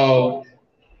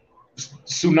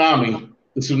 Tsunami.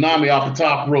 The Tsunami off the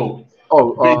top rope.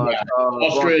 Oh,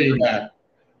 Australian guy.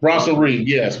 Bronson Reed,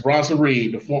 yes, Bronson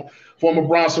Reed, the former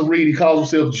Bronson Reed. He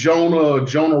calls himself Jonah or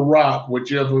Jonah Rock,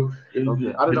 whichever,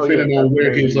 Okay. I didn't know depending on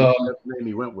where his that's the name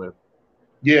he went with.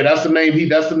 Yeah, that's the name he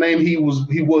was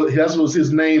that was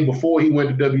his name before he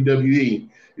went to WWE.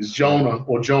 Is Jonah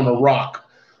or Jonah Rock.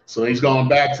 So he's gone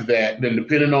back to that. Then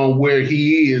depending on where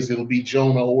he is, it'll be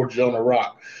Jonah or Jonah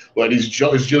Rock. But it's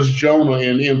just Jonah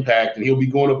in Impact, and he'll be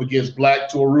going up against Black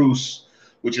Taurus,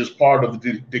 which is part of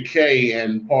the Decay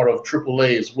and part of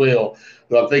AAA as well.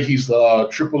 But I think he's the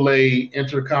AAA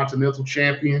Intercontinental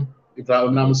Champion, if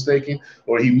I'm not mistaken,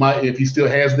 or he might, if he still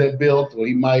has that belt, or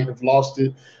he might have lost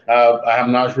it.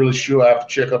 I'm not really sure. I have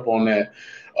to check up on that.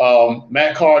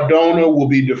 Matt Cardona will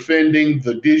be defending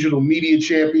the Digital Media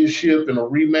Championship in a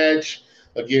rematch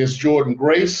against Jordan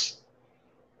Grace.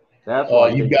 That's why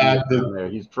you got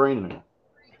he's training him.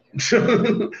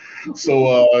 So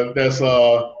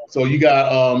you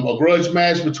got a grudge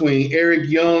match between Eric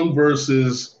Young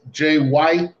versus Jay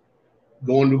White.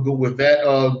 Going to go with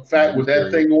that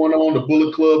thing going on, the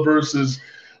Bullet Club versus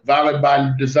Violent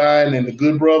by Design and the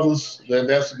Good Brothers.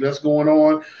 That's going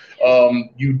on.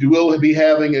 You will be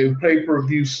having a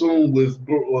pay-per-view soon with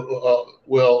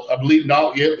I believe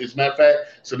not yet. As a matter of fact,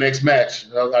 it's the next match.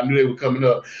 I knew they were coming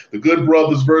up. The Good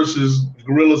Brothers versus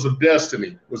Guerrillas of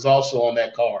Destiny was also on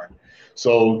that card.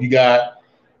 So you got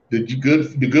the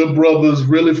Good Brothers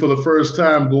really for the first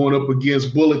time going up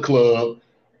against Bullet Club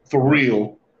for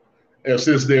real.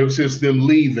 Since them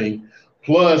leaving,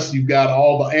 plus you've got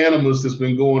all the animals that's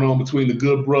been going on between the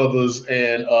Good Brothers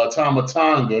and Tama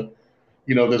Tonga,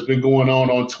 that's been going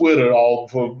on Twitter all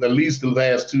for at least the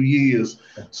last 2 years.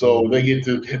 So they get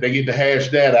to hash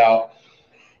that out.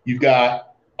 You've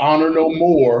got Honor No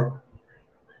More,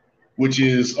 which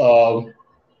is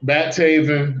Matt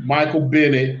Taven, Michael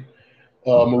Bennett,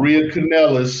 Maria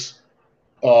Kanellis,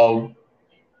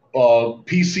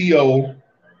 PCO.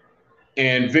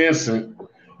 And Vincent.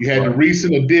 You had the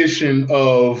recent addition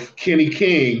of Kenny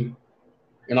King,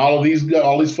 and all these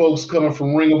folks coming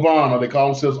from Ring of Honor. They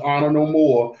call themselves Honor No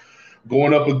More,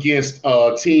 going up against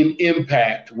Team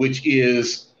Impact, which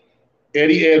is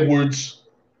Eddie Edwards,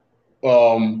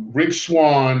 Rick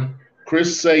Swann,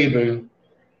 Chris Sabin,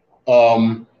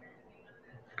 and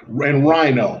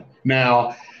Rhino.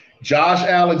 Now, Josh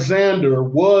Alexander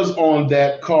was on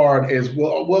that card as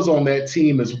well, was on that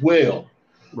team as well.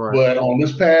 Right. But on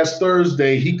this past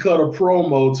Thursday, he cut a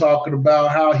promo talking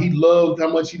about how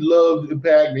much he loved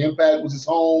Impact. The Impact was his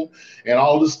home and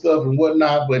all this stuff and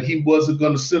whatnot, but he wasn't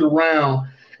going to sit around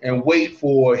and wait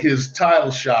for his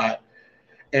title shot,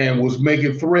 and was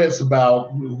making threats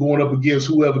about going up against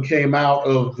whoever came out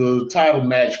of the title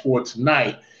match for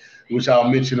tonight, which I'll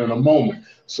mention in a moment.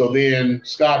 So then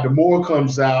Scott D'Amore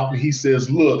comes out and he says,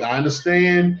 look, I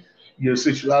understand your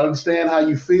situation. I understand how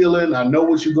you're feeling. I know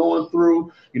what you're going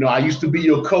through. I used to be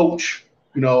your coach.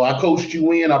 I coached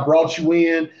you in. I brought you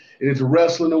in into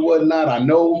wrestling and whatnot. I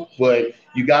know, but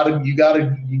you gotta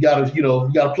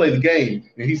play the game.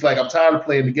 And he's like, I'm tired of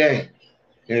playing the game.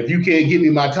 And if you can't give me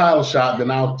my title shot, then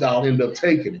I'll end up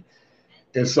taking it.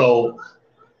 And so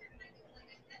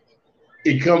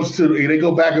they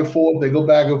go back and forth.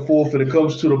 And it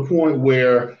comes to the point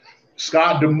where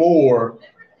Scott D'Amore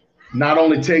not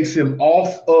only takes him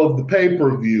off of the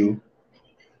pay-per-view,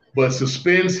 but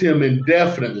suspends him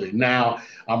indefinitely. Now,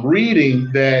 I'm reading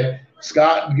that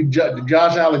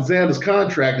Josh Alexander's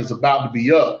contract is about to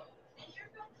be up.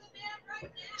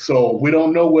 So we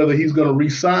don't know whether he's going to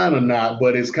re-sign or not,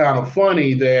 but it's kind of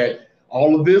funny that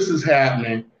all of this is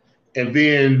happening, and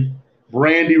then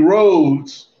Brandy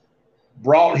Rhodes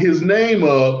brought his name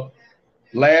up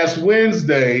last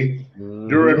Wednesday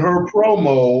during her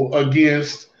promo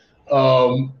against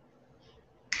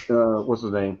what's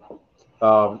his name?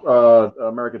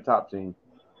 American Top Team.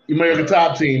 American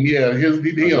Top Team, yeah.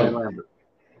 Dan Lambert.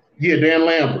 Yeah, Dan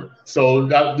Lambert. So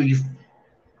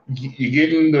you're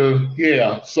getting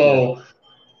so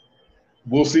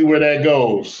we'll see where that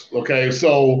goes. Okay,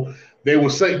 so they will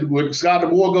say when Scott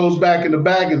D'Amore goes back in the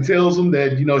back and tells them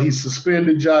that he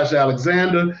suspended Josh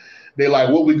Alexander. They like,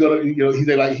 what we gonna,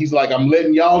 he's like, I'm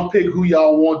letting y'all pick who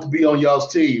y'all want to be on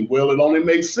y'all's team. Well, it only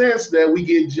makes sense that we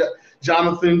get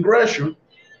Jonathan Gresham,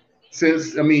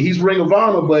 since he's Ring of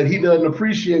Honor, but he doesn't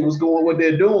appreciate what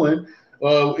they're doing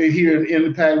here in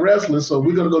Impact Wrestling. So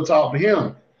we're gonna go talk to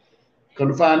him.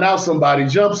 Gonna find out somebody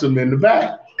jumps him in the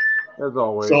back. As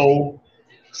always.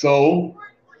 So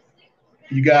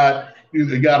you got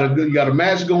a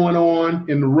match going on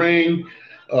in the ring.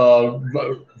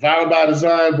 Violent by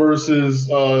Design versus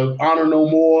Honor No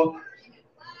More.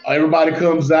 Everybody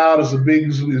comes out. It was a big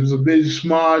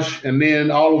smosh, and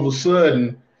then all of a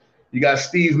sudden, you got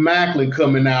Steve Maclin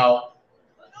coming out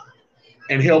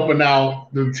and helping out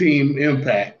the team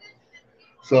Impact.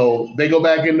 So they go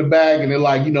back in the bag and they're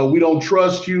like, we don't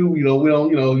trust you. We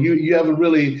don't, you haven't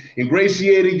really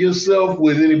ingratiated yourself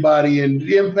with anybody in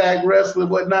Impact Wrestling,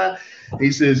 whatnot. He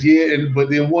says, yeah. But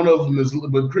then one of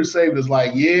them but Chris Sabin is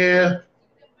like, yeah,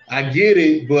 I get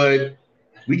it, but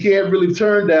we can't really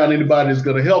turn down anybody that's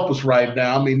going to help us right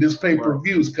now. I mean, this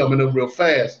pay-per-view is coming up real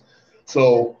fast.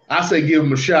 So I say give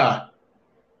him a shot.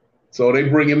 So they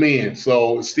bring him in.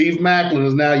 So Steve Maclin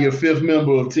is now your 5th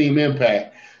member of Team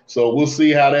Impact. So we'll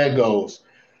see how that goes.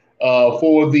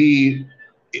 For the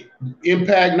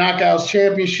Impact Knockouts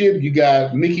Championship, you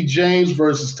got Mickie James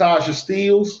versus Tasha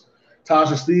Steelz.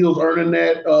 Tasha Steelz earning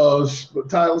that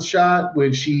title shot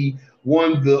when she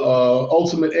won the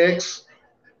Ultimate X,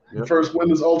 the first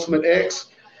Women's Ultimate X.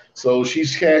 So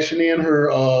she's cashing in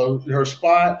her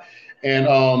spot. And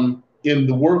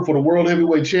for the World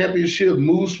Heavyweight Championship,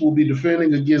 Moose will be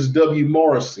defending against W.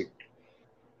 Morrissey.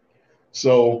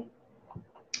 So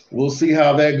we'll see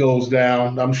how that goes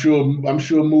down. I'm sure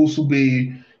Moose will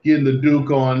be getting the Duke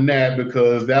on that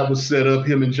because that was set up,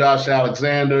 him and Josh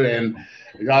Alexander, and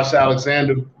Josh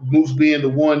Alexander, Moose being the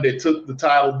one that took the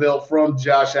title belt from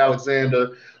Josh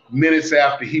Alexander minutes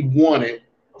after he won it.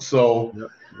 So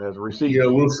there's a receipt. Yeah,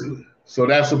 we'll see. So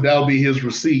that'll be his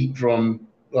receipt from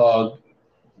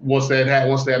once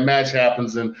that match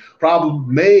happens, and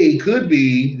probably could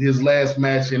be his last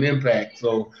match in Impact.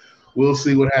 So we'll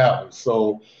see what happens.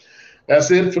 So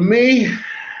that's it for me.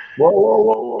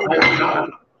 Whoa.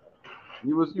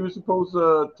 You were supposed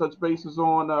to touch bases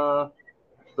on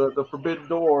the Forbidden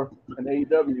Door in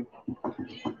AEW.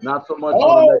 Not so much.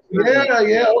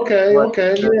 Okay.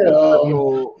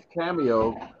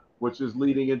 Cameo, which is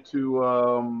leading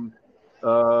into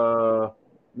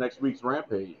next week's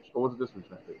Rampage, or was it this week's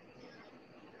Rampage?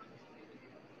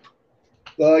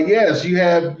 Yes, you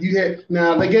had.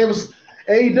 Now they gave us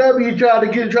AEW tried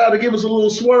to give us a little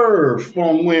swerve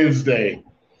on Wednesday.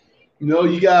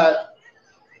 You got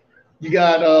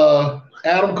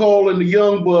Adam Cole and the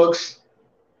Young Bucks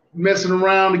messing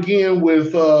around again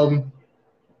with the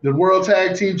World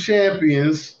Tag Team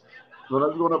Champions. So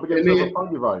that's going up against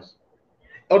Roppongi Vice.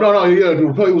 Oh no, yeah, it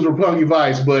was Roppongi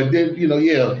Vice, but then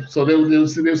so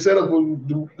they set up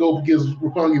to go against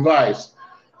Roppongi Vice,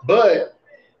 but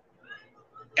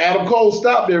Adam Cole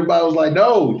stopped everybody. Was like,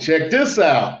 no, check this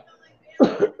out.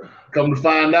 Come to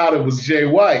find out, it was Jay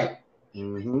White.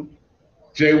 Mm-hmm.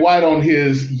 Jay White on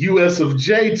his US of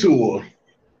J tour.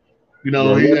 He's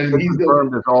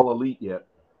confirmed as All Elite yet,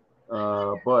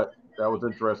 but that was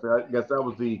interesting. I guess that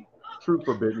was the true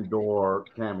Forbidden Door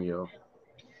cameo.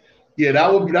 Yeah,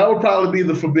 that would probably be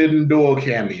the Forbidden Door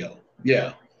cameo.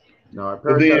 Yeah. No,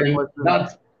 Perry's got a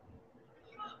question.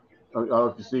 I don't know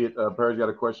if you see it. Perry's got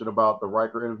a question about the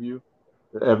Riker interview.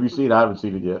 Have you seen it? I haven't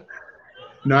seen it yet.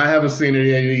 No, I haven't seen it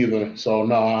yet either. So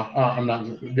no, I'm not.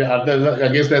 I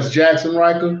guess that's Jackson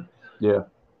Riker. Yeah.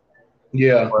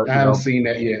 Yeah, but, I haven't seen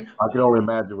that yet. I can only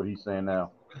imagine what he's saying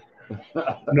now.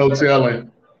 No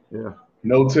telling. Yeah.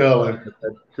 No telling.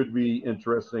 That could be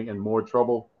interesting and more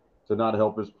trouble to not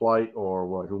help his plight or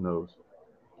what? Who knows?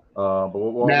 But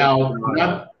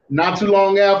now, not too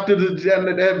long after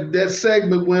that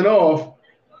segment went off,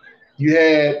 you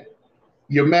had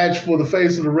your match for the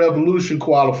Face of the Revolution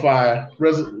qualifier,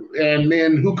 and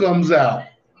then who comes out?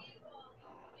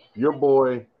 Your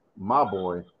boy, my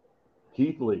boy,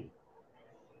 Keith Lee.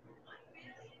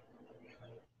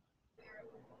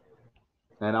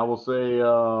 And I will say,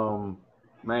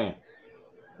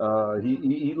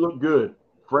 he looked good,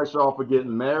 fresh off of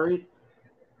getting married.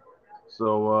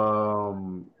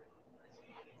 So,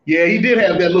 yeah, he did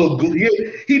have that little.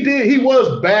 He did. He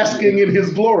was basking in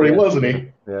his glory, wasn't he?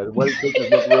 Yeah, the wedding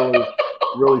pictures look really,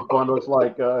 really fun. Looks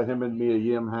like him and Mia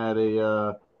Yim had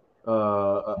a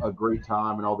great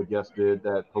time, and all the guests did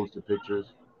that posted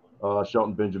pictures.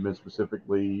 Shelton Benjamin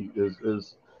specifically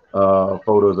is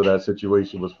photos of that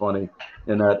situation was funny,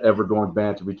 and that ever-going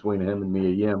banter between him and Mia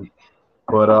Yim.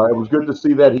 But it was good to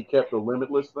see that he kept the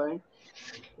Limitless thing.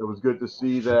 It was good to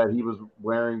see that he was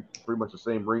wearing pretty much the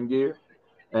same ring gear,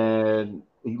 and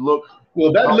he looked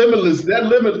well. That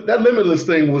Limitless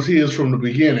thing was his from the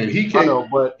beginning. I know,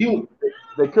 but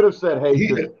they could have said,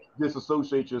 "Hey,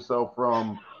 disassociate yourself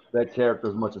from that character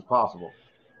as much as possible."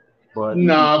 But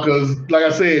because like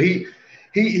I said,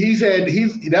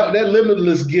 that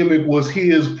Limitless gimmick was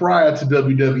his prior to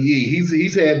WWE.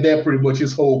 He's had that pretty much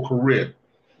his whole career.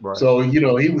 Right. So he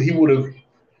wouldn't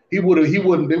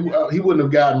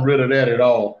have gotten rid of that at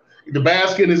all. The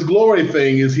bask in his glory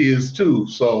thing is his too.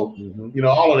 So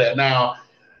all of that. Now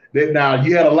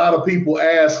you had a lot of people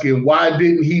asking why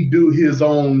didn't he do his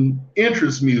own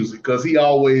entrance music, because he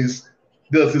always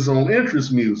does his own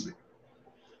interest music.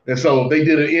 And so they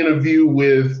did an interview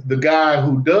with the guy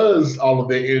who does all of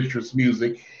their interest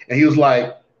music. And he was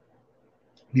like,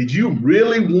 did you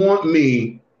really want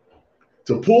me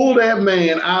to pull that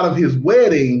man out of his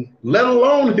wedding, let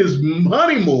alone his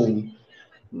honeymoon,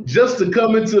 just to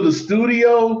come into the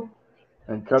studio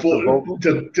and cut the vocals?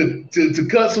 To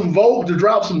cut some vocals, to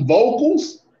drop some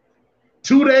vocals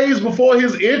 2 days before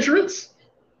his entrance?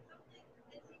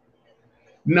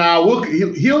 Nah,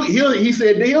 he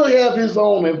said he'll have his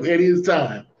own at his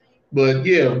time. But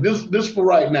yeah, this for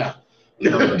right now.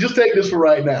 Just take this for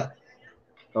right now.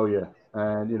 Oh yeah,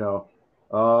 and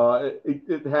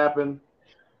it happened.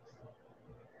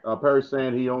 Perry's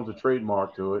saying he owns a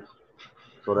trademark to it,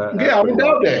 so that I don't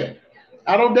doubt that.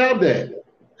 I don't doubt that.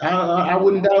 I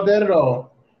wouldn't doubt that at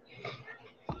all.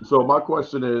 So my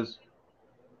question is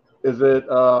it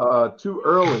too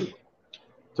early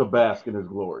to bask in his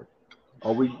glory?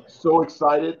 Are we so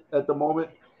excited at the moment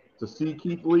to see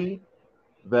Keith Lee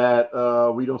that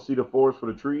we don't see the forest for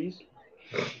the trees?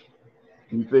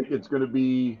 You think it's going to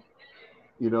be,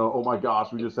 oh my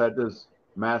gosh, we just had this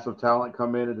massive talent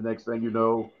come in, and the next thing you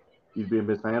know, he's being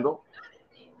mishandled?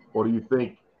 Or do you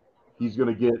think he's going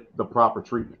to get the proper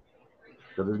treatment?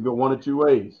 Because it can go one of two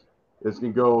ways. This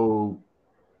can go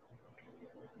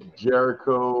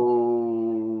Jericho,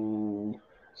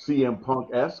 CM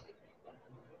Punk-esque,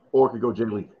 or it could go Jay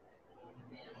Lethal.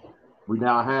 We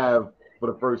now have,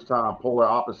 for the first time, polar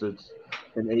opposites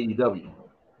in AEW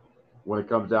when it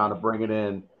comes down to bringing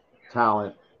in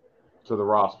talent to the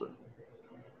roster.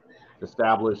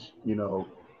 Establish,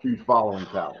 huge following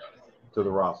talent to the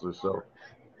roster. So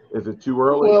is it too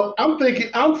early? Well, I'm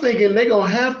thinking they're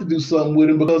gonna have to do something with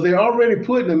him because they're already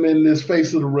putting him in this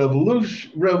face of the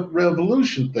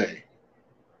revolution thing.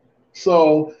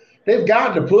 So they've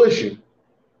got to push him.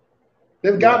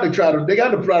 They got to try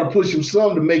to push him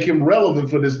some to make him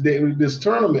relevant for this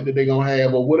tournament that they're gonna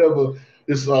have or whatever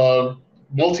this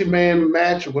multi-man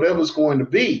match or whatever it's going to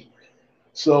be.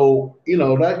 So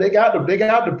they got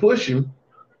to push him.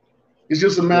 It's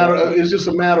just a matter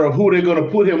of who they're going to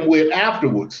put him with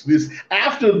afterwards.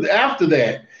 After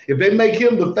that, if they make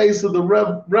him the face of the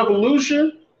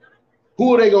revolution,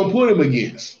 who are they going to put him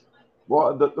against?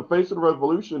 Well, the face of the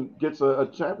revolution gets a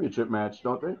championship match,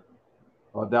 don't they?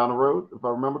 Down the road, if I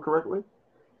remember correctly.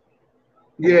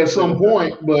 Yeah, at some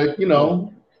point, but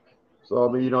So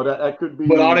I mean, that could be.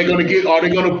 But are they going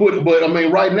to put? But I mean,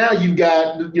 right now you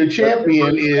got your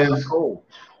champion is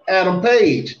Adam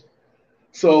Page.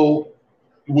 So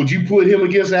would you put him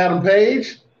against Adam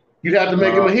Page? You'd have to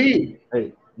make him a heel.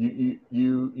 Hey,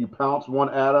 you pounce one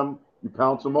Adam, you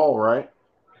pounce them all, right?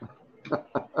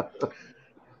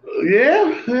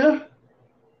 Yeah.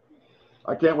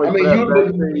 I can't wait for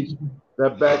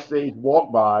that backstage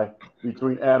walk by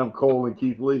between Adam Cole and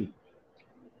Keith Lee.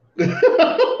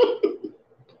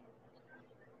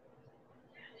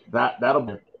 That'll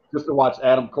be just to watch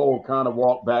Adam Cole kind of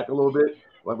walk back a little bit,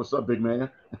 like, what's up, big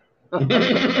man? Like,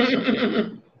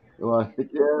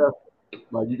 yeah,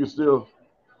 like you can still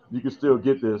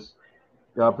get this.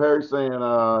 Perry's saying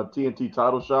TNT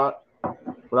title shot,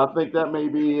 but I think that may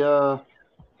be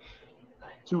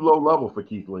too low level for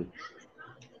Keith Lee.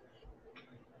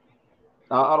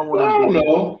 I don't want to. I don't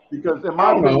know, because in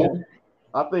my opinion,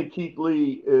 I think Keith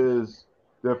Lee is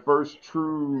their first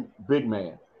true big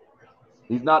man.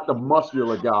 He's not the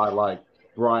muscular guy like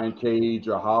Brian Cage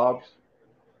or Hobbs,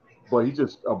 but he's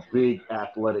just a big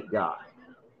athletic guy,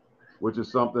 which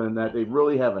is something that they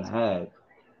really haven't had.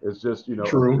 It's just,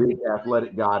 a big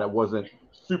athletic guy that wasn't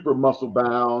super muscle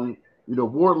bound.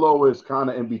 Wardlow is kind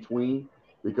of in between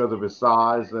because of his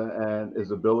size and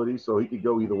his ability, so he could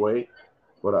go either way.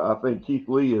 But I think Keith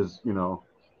Lee is,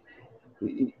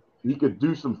 he could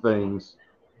do some things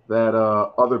that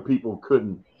other people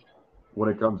couldn't when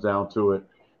it comes down to it,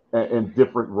 in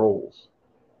different roles,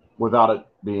 without it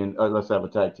being let's have a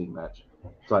tag team match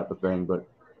type of thing. But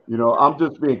I'm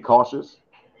just being cautious.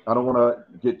 I don't want to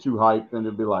get too hyped and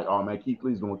it'd be like, oh man, Keith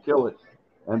Lee's going to kill it,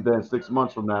 and then 6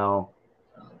 months from now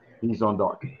he's on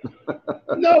Dark.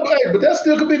 No, but that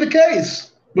still could be the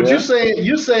case. But you're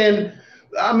saying.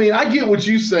 I mean, I get what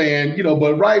you're saying,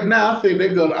 but right now I think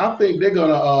they're gonna.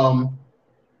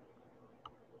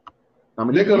 I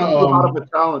mean, they're gonna a lot of the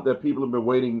talent that people have been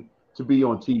waiting to be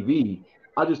on TV.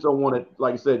 I just don't want it.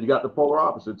 Like I said, you got the polar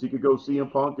opposites. You could go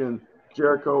CM Punk and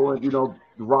Jericho and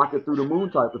rocket through the moon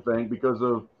type of thing because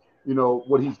of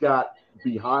what he's got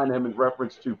behind him in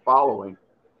reference to following,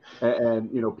 and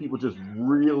people just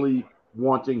really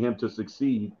wanting him to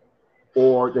succeed,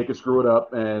 or they could screw it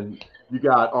up. And you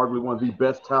got arguably one of the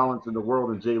best talents in the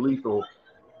world in Jay Lethal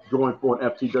going for an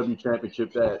FTW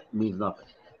championship that means nothing.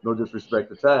 No disrespect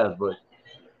to Taz, but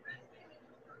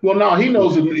well, no, he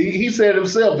knows it. He said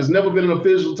himself, it's never been an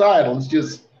official title.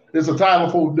 It's a title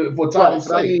for title's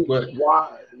right, sake. But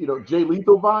why? Jay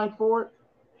Lethal vying for it?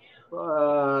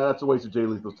 That's a waste of Jay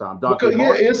Lethal's time. Because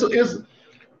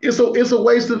it's a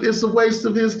waste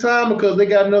of his time because they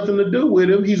got nothing to do with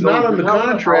him. He's not under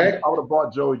contract. I would have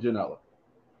bought Joey Janela.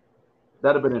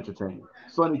 That'd have been entertaining.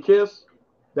 Sonny Kiss,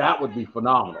 that would be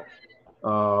phenomenal.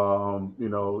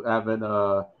 Having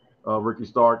Ricky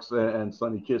Starks and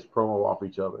Sonny Kiss promo off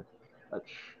each other.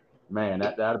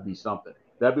 That'd be something.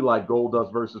 That'd be like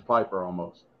Goldust versus Piper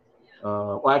almost.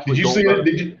 Did you see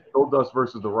it? Goldust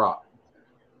versus The Rock.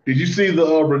 Did you see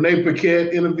the Renee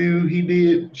Paquette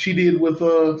interview she did with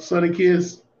Sonny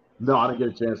Kiss? No, I didn't get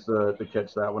a chance to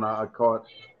catch that one. I caught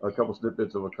a couple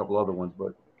snippets of a couple other ones,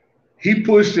 but he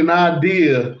pushed an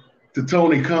idea to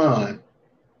Tony Khan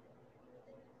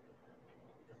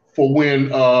for when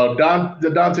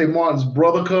Dante Martin's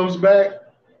brother comes back.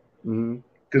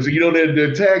 Because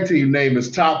their tag team name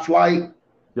is Top Flight.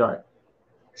 Right.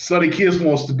 Sonny Kiss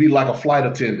wants to be like a flight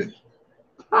attendant,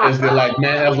 as like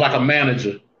a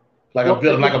manager. Like a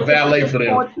valet for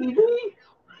them. On TV?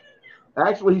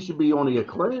 Actually, he should be on the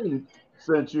Acclaim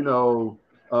since Anthony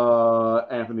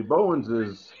Bowens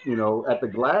is at the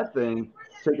Glad thing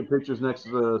taking pictures next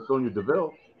to Sonya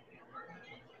Deville.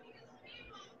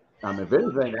 I mean, if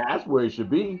anything, that's where he should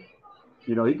be.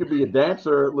 He could be a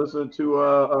dancer listening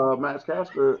to Max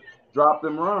Caster drop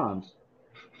them rhymes.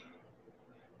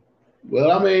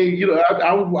 Well, I mean,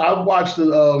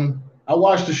 I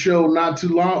watched the show not too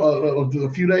long, a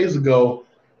few days ago.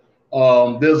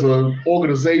 There's an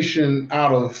organization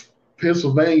out of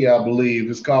Pennsylvania, I believe.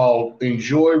 It's called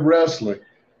Enjoy Wrestling.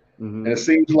 And it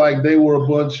seems like they were a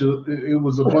bunch of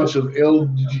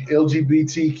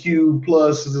LGBTQ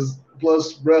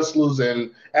plus wrestlers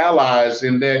and allies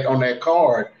on that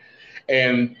card.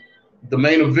 And the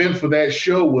main event for that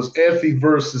show was Effie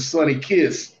versus Sonny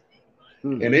Kiss.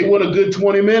 And they went a good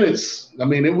 20 minutes. I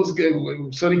mean, it was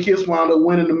good. Sonny Kiss wound up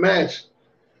winning the match,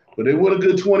 but they went a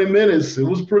good 20 minutes. It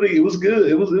was good. It was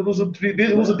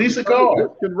a decent card.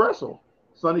 Could wrestle.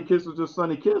 Sonny Kiss was just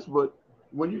Sonny Kiss, but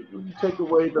when you take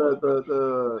away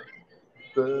the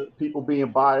people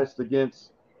being biased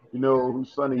against who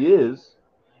Sonny is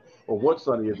or what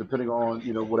Sonny is, depending on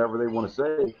whatever they want to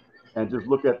say, and just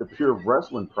look at the pure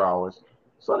wrestling prowess,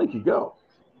 Sonny could go.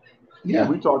 Yeah,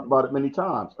 we talked about it many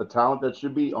times. A talent that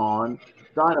should be on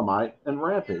Dynamite and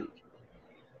Rampage.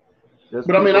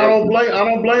 But I mean, I don't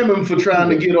blame him for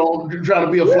trying to be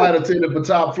a flight attendant for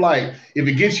Top Flight. If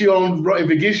it gets you on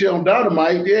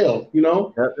Dynamite,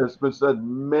 It's been said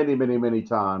many, many, many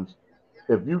times.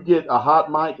 If you get a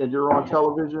hot mic and you're on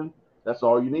television, that's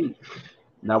all you need.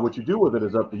 Now, what you do with it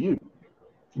is up to you.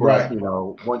 Right.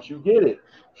 But, once you get it,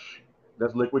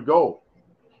 that's liquid gold.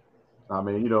 I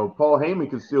mean, Paul Heyman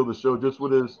can steal the show just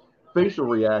with his facial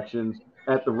reactions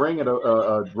at the ring at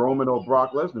a Roman or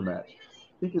Brock Lesnar match.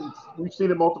 We've seen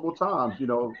it multiple times.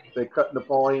 They cut into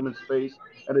Paul Heyman's face,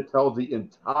 and it tells the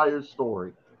entire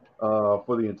story for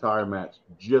the entire match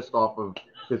just off of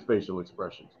his facial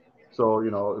expressions. So,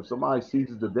 if somebody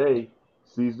seizes the day.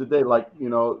 Like,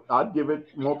 I'd give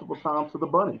it multiple times to the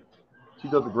Bunny. She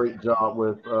does a great job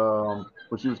with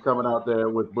when she was coming out there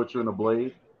with Butcher and the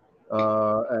Blade.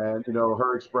 And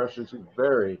her expression, she's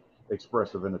very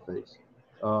expressive in the face.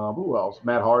 Who else?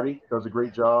 Matt Hardy does a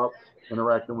great job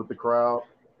interacting with the crowd.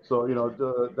 So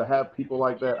to have people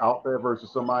like that out there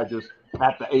versus somebody just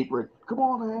at the apron, come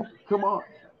on, man, come on.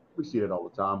 We see it all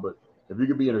the time. But if you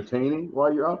can be entertaining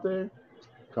while you're out there,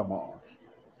 come on,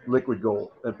 liquid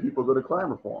gold, and people go to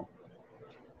clamor for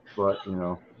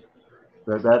them.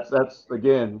 But that's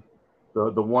again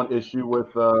the one issue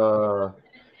with.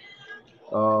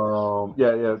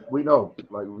 We know.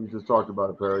 Like we just talked about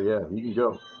it, Perry. Yeah, he can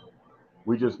go.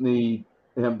 We just need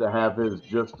him to have his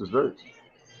just desserts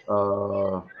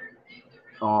on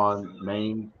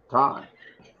main time.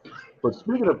 But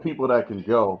speaking of people that can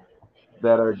go,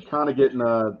 that are kind of getting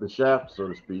the shaft, so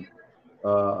to speak,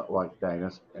 dang,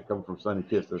 that's coming from Sonny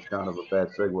Kiss. That's kind of a bad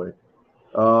segue.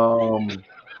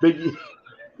 Biggie.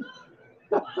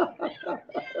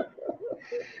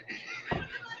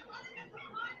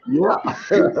 Yeah,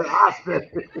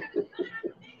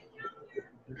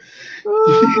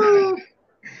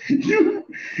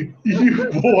 you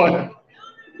boy.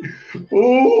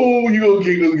 Oh, you gonna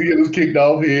get us kicked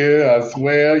off here? I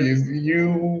swear,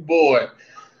 you boy.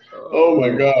 Oh my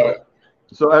God.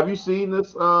 So, have you seen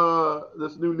this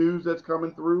this new news that's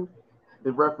coming through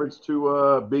in reference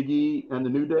to Big E and the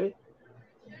New Day?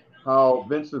 How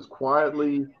Vince is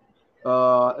quietly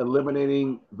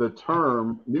eliminating the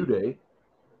term New Day,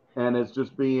 and it's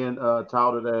just being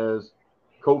touted as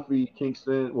Kofi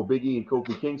Kingston, well, Big E and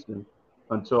Kofi Kingston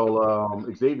until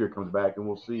Xavier comes back, and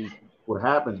we'll see what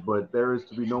happens. But there is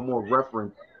to be no more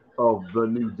reference of the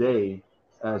New Day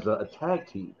as a tag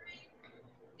team.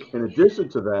 In addition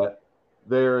to that,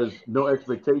 there is no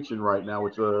expectation right now,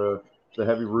 which the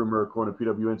heavy rumor, according to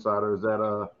PW Insider, is that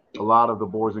a lot of the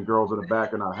boys and girls in the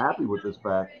back are not happy with this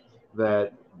fact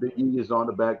that Big E is on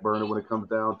the back burner when it comes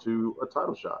down to a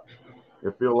title shot.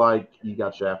 They feel like he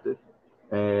got shafted,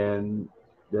 and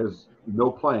there's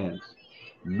no plans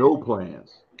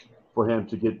for him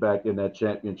to get back in that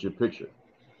championship picture.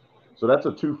 So that's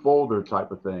a two-folder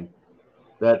type of thing.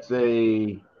 That's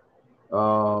a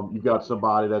you got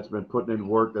somebody that's been putting in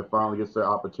work that finally gets their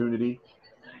opportunity.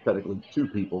 Technically, two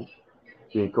people,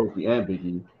 being Kofi and Big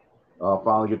E,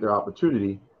 finally get their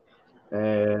opportunity.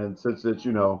 And since it's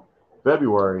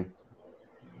February,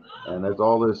 and there's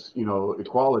all this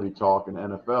equality talk in the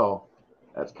NFL,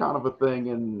 that's kind of a thing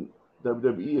in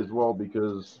WWE as well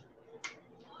because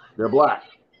they're black,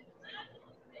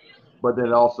 but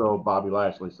then also Bobby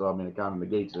Lashley. So I mean, it kind of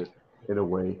negates it in a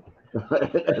way.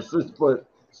 But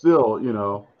still,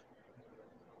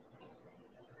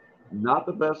 not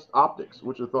the best optics.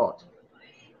 What's your thoughts?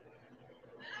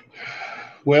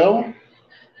 Well,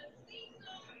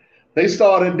 they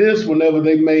started this whenever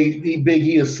they made Big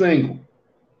E a single.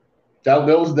 That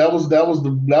was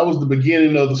the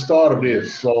beginning of the start of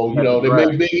this. So At the draft.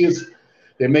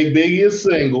 They make Big E a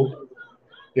single.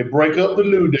 They break up the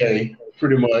New Day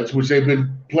pretty much, which they've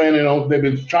been planning on. They've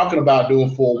been talking about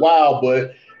doing for a while,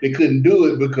 but they couldn't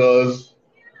do it because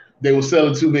they were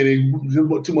selling too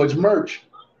much merch.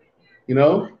 You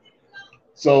know.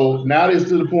 So now it's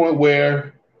to the point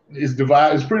where it's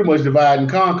divide. It's pretty much divide and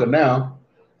conquer now.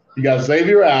 You got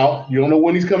Xavier out. You don't know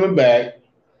when he's coming back.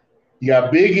 You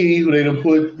got Big E, who they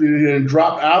done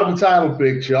dropped out of the title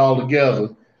picture altogether.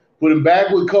 Put him back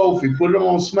with Kofi. Put him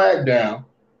on SmackDown.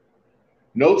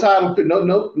 No title,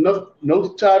 no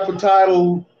time for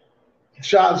title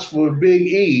shots for Big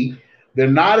E. They're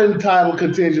not in title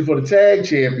contention for the tag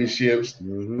championships.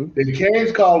 Mm-hmm. They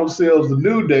can't call themselves the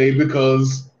New Day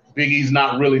because Big E's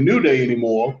not really New Day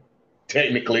anymore,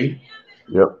 technically.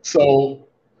 Yep. So,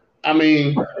 I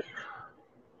mean,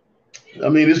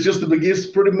 it's just it's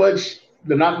pretty much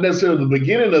they're not necessarily the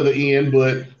beginning of the end,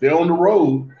 but they're on the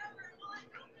road.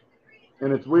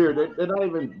 And it's weird. They're not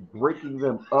even breaking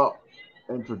them up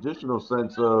in traditional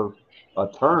sense of a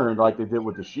turn like they did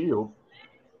with the Shield.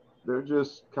 They're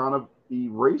just kind of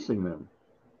erasing them,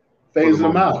 Phasing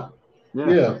them out.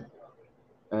 Yeah.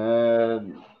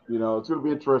 And it's going to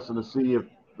be interesting to see if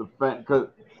because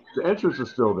the entrance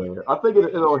is still there. I think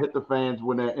it'll hit the fans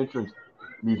when their entrance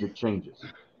music changes.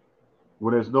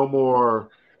 When there's no more,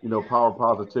 power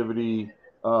positivity,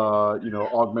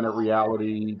 augmented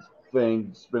reality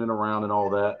thing spinning around and all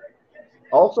that.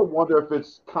 I also wonder if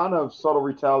it's kind of subtle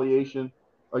retaliation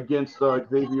against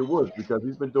Xavier Woods because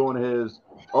he's been doing his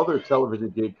other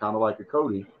television gig kind of like a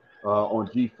Cody on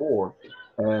G4,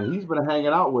 and he's been hanging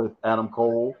out with Adam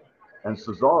Cole and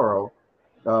Cesaro.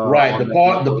 Right.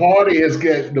 The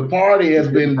party has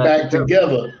been back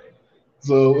together.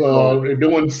 So they're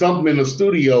doing something in the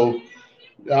studio.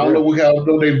 I don't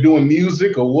know they're doing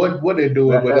music or what they're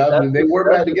doing, but they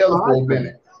were back together for a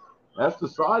minute. That's the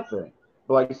side thing.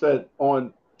 But like I said,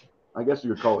 on I guess you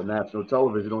would call it national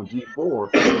television on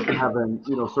G4, having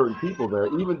certain people there,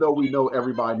 even though we know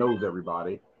everybody knows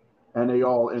everybody, and they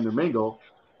all intermingle.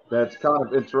 That's kind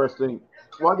of interesting.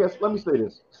 Well, I guess let me say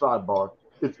this sidebar.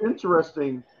 It's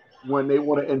interesting when they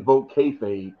want to invoke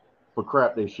kayfabe for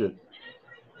crap they shouldn't.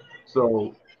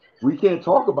 So we can't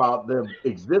talk about them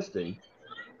existing,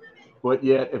 but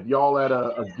yet if y'all had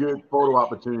a good photo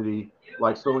opportunity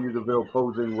like Sonya Deville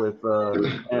posing with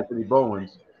Anthony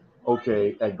Bowens,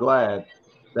 okay, at GLAAD,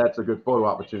 that's a good photo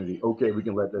opportunity. Okay, we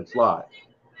can let that slide.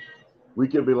 We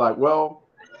can be like, well,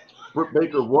 Britt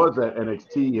Baker was at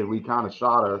NXT and we kind of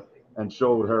shot her and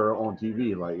showed her on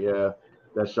TV. Like, yeah,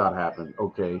 that shot happened.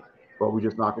 Okay, but we're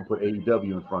just not going to put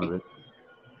AEW in front of it.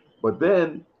 But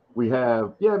then we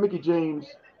have, Mickie James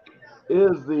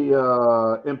is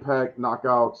the Impact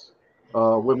Knockouts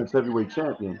women's heavyweight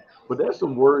champion. But there's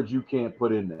some words you can't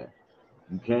put in there.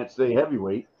 You can't say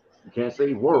heavyweight. You can't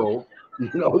say world. You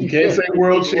can't say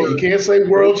world. You can't say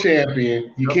world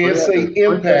champion. You can't say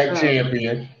Impact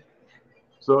champion.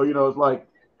 So it's like,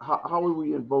 how are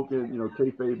we invoking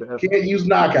kayfabe? Can't use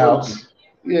knockouts.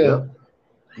 Yeah.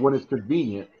 When it's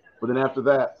convenient, but then after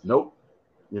that, nope.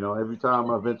 Every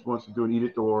time Vince wants to do an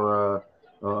edict or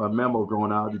a memo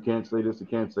going out, you can't say this, you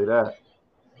can't say that.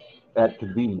 At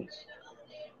convenience.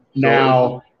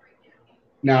 Now,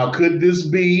 could this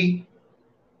be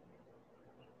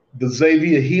the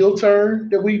Xavier heel turn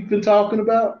that we've been talking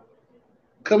about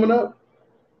coming up?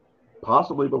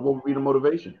 Possibly, but what would be the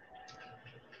motivation?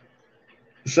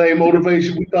 The same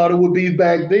motivation we thought it would be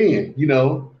back then, you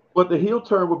know. But the heel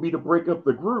turn would be to break up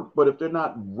the group. But if they're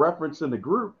not referencing the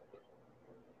group,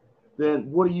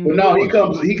 then what are you? Well, no,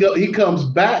 he comes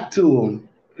back to him.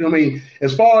 I mean,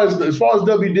 as far as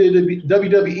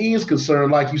WWE is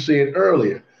concerned, like you said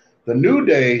earlier, the New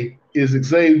Day is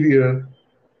Xavier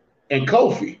and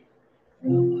Kofi.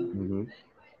 Mm-hmm.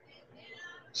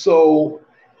 So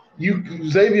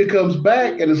Xavier comes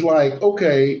back and it's like,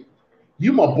 okay,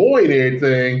 you my boy and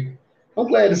everything. I'm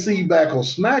glad to see you back on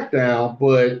SmackDown,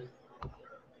 but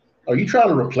are you trying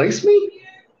to replace me?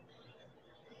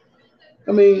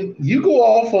 I mean, you go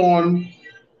off on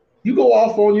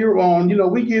your own. You know,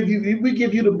 we give you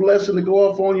the blessing to go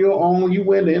off on your own. You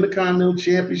win the Intercontinental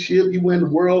Championship, you win the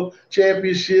World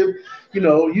Championship. You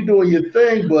know, you doing your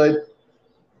thing, but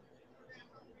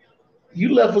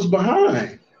you left us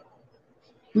behind.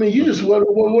 I mean, you just went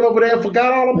over there and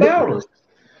forgot all about us.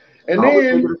 And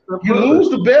then you lose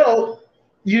the belt.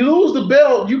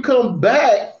 You come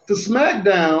back to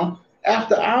SmackDown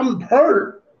after I'm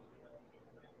hurt,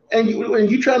 and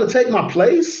you try to take my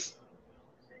place.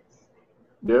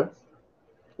 Yeah.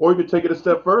 Or you could take it a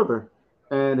step further.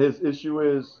 And his issue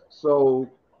is, so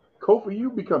Kofi, you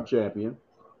become champion,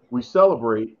 we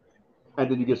celebrate, and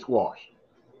then you get squashed.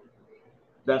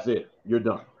 That's it. You're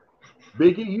done.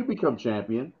 Big E, you become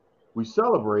champion, we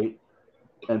celebrate,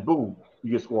 and boom,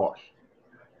 you get squashed.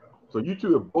 So you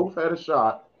two have both had a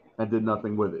shot and did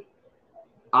nothing with it.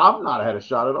 I've not had a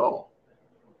shot at all.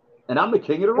 And I'm the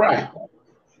king of the ring.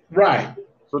 Right.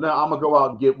 So now I'm going to go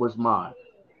out and get what's mine.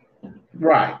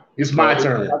 Right. It's my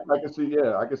turn. I can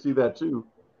see that too.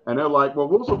 And they're like, well,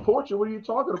 we'll support you. What are you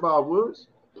talking about, Woods?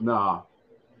 Nah,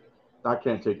 I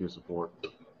can't take your support.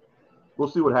 We'll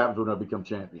see what happens when I become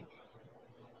champion.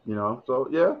 You know, so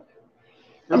yeah.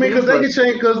 I mean, because they can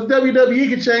change, because WWE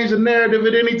can change the narrative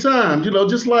at any time. You know,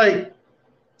 just like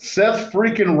Seth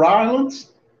freaking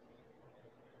Rollins.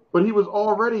 But he was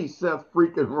already Seth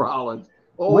freaking Rollins.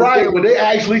 Right, but they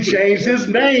actually changed his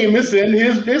name. It's in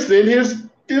his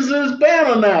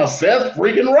banner now, Seth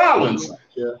freaking Rollins.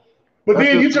 Yeah. But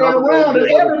then you turn around and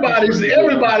everybody's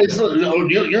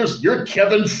you're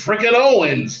Kevin freaking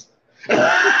Owens.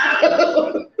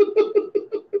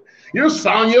 You're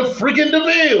Sonya freaking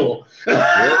Deville.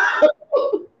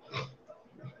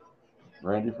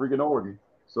 Randy freaking Orton.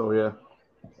 So yeah.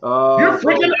 You're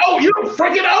freaking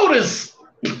Otis.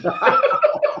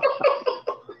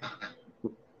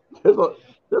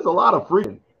 There's a lot of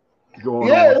freaking going on.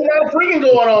 Yeah, there's a lot of freaking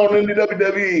going on in the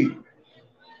WWE.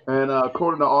 And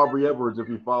according to Aubrey Edwards, if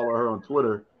you follow her on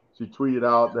Twitter, she tweeted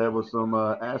out there was some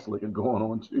ass licking going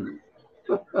on too.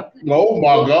 Oh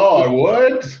my God,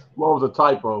 what? Well, it was a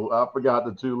typo. I forgot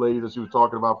the two ladies that she was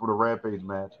talking about for the Rampage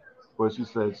match. But she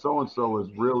said so-and-so is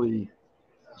really,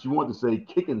 she wanted to say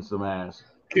kicking some ass.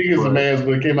 Kicking some ass,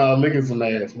 but it came out licking some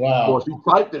ass. Wow. Well, she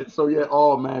typed it. So yeah,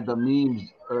 oh man, the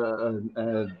memes and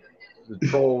the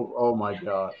troll, oh my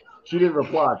God. She didn't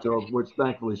reply to him, which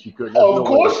thankfully she couldn't. Oh, of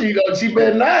course she does. She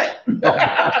better not.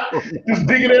 just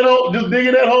digging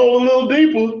that hole a little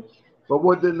deeper. But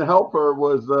what didn't help her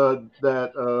was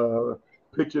that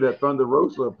picture that Thunder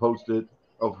Rosa posted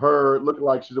of her looking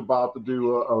like she's about to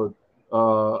do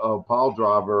a pile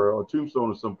driver or a tombstone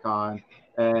of some kind.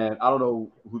 And I don't know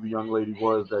who the young lady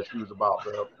was that she was about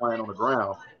to plant on the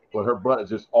ground, but her butt is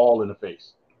just all in the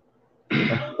face.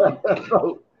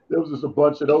 So there was just a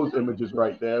bunch of those images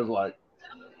right there. It's like,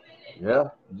 yeah,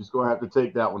 you're just going to have to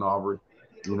take that one, Aubrey.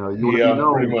 You know,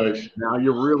 pretty much. Now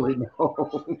you really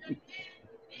know.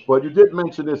 But you did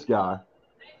mention this guy.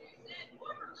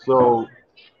 So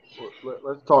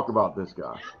let's talk about this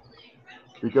guy.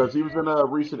 Because he was in a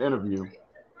recent interview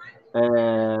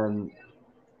and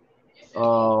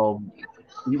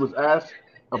he was asked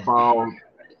about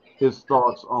his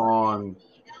thoughts on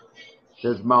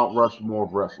his Mount Rushmore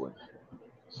of wrestling.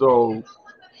 So,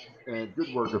 in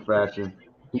good worker fashion,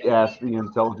 he asked the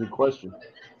intelligent question.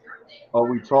 Are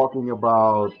we talking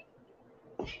about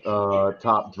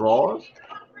top draws?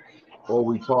 Or are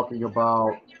we talking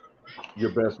about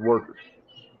your best workers?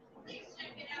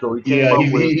 So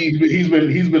he's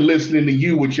been listening to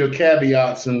you with your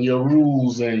caveats and your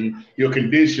rules and your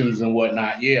conditions and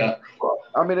whatnot. Yeah.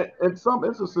 I mean, in some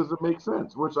instances, it makes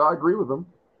sense, which I agree with him,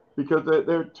 because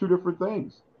they're two different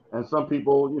things. And some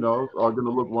people, you know, are going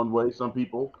to look one way. Some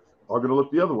people are going to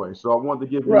look the other way. So I wanted to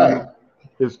give him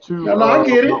his two. I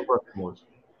get it.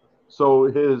 So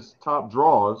his top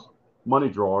draws, money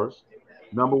drawers,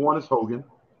 Number 1 is Hogan.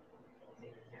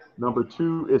 Number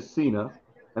 2 is Cena.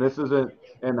 And this isn't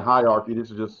in hierarchy.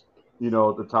 This is just,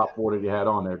 the top 4 that you had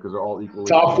on there because they're all equally.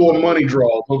 Top 4 money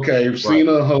draws. Okay. Right.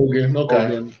 Cena, Hogan. Okay.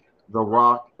 Hogan, The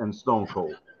Rock, and Stone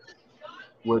Cold.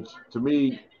 Which, to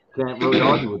me, can't really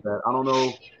argue with that. I don't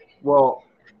know. Well,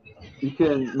 you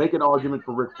can make an argument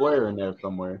for Ric Flair in there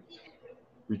somewhere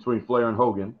between Flair and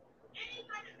Hogan.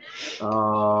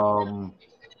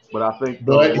 But I think he's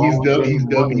WWE.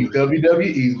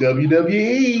 He's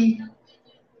WWE.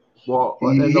 Well,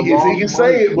 he can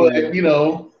say it, but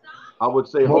I would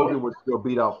say Hogan would still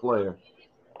beat out Flair.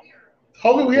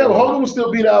 Hogan would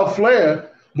still beat out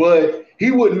Flair, but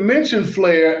he wouldn't mention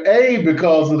Flair, A,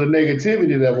 because of the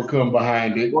negativity that would come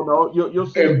behind it. Well, no, you'll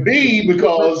see. And B,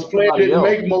 because Flair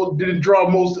didn't draw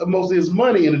most of his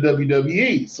money in the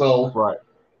WWE. So right.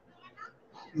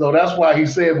 So that's why he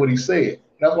said what he said.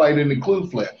 That's why he didn't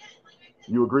include Flair.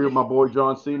 You agree with my boy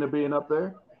John Cena being up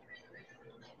there?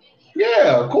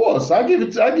 Yeah, of course. I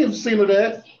give Cena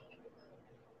that.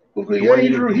 Yeah, he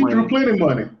drew plenty of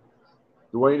money.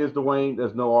 Dwayne is Dwayne.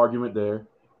 There's no argument there.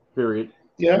 Period.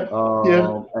 Yeah.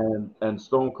 And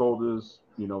Stone Cold is,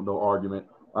 no argument.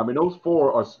 I mean, those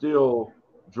 4 are still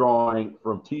drawing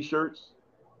from T-shirts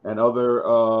and other,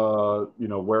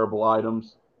 wearable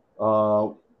items.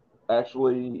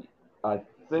 Actually, I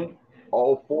think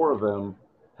all 4 of them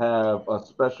have a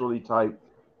specialty type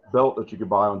belt that you can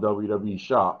buy on WWE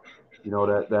Shop.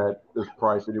 That is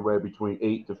priced anywhere between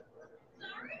 $800 to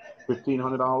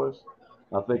 $1,500,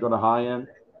 I think, on the high end.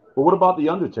 But what about The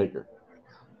Undertaker?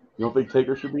 You don't think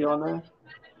Taker should be on there?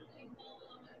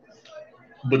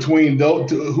 Between those,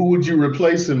 who would you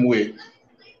replace him with?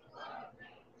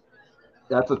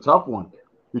 That's a tough one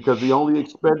because the only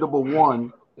expendable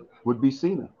one would be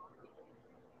Cena.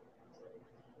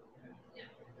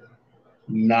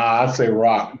 Nah, I'd say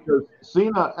Rock. Because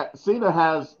Cena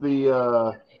has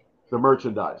the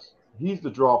merchandise. He's the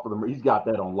draw for he's got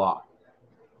that on lock.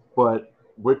 But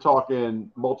we're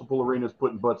talking multiple arenas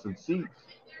putting butts in seats.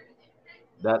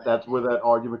 That's where that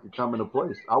argument could come into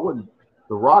place. The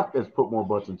Rock has put more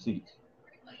butts in seats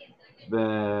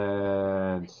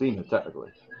than Cena,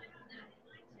 technically.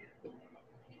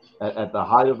 At the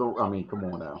height of come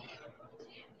on now.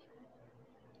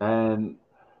 And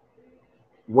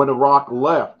when The Rock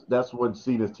left, that's when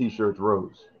Cena's T-shirts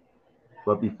rose.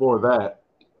 But before that,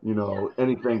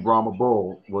 anything Brahma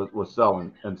Bull was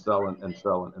selling and selling and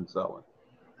selling and selling.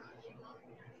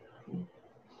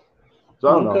 So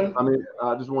I don't know. I mean,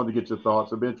 I just wanted to get your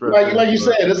thoughts. It'd be interesting. Like you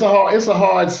said, it's a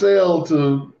hard sell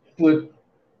to put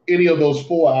any of those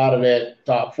 4 out of that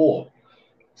top 4.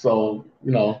 So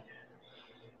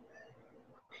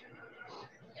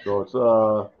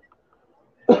So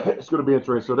it's going to be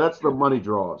interesting. So that's the money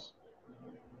draws.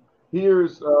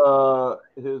 Here's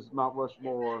his Mount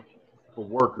Rushmore for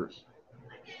workers.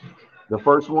 The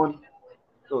first one,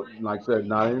 like I said,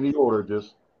 not in any order,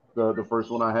 just the first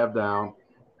one I have down,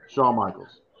 Shawn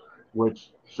Michaels,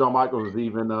 which Shawn Michaels is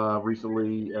even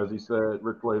recently, as he said,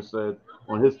 Ric Flair said,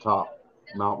 on his top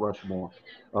Mount Rushmore.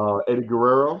 Eddie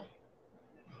Guerrero,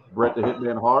 Bret the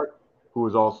Hitman Hart, who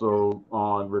is also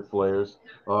on Ric Flair's.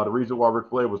 The reason why Ric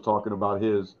Flair was talking about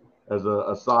his, as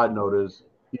a side note, is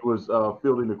he was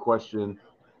fielding the question,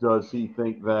 does he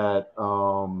think that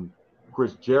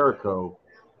Chris Jericho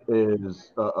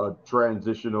is a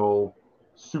transitional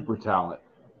super talent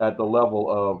at the level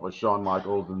of a Shawn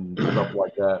Michaels and stuff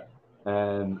like that?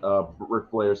 And Ric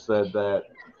Flair said that,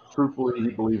 truthfully, he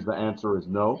believes the answer is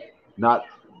no. Not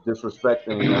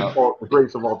disrespecting, or the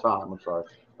greatest of all time, I'm sorry.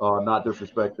 Not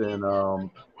disrespecting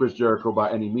Chris Jericho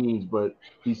by any means, but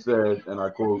he said, and I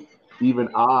quote, "Even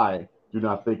I do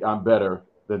not think I'm better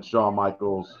than Shawn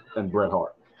Michaels and Bret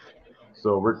Hart."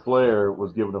 So Ric Flair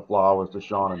was giving the flowers to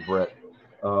Shawn and Bret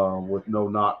with no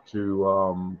knock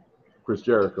to Chris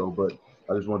Jericho, but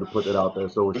I just wanted to put that out there.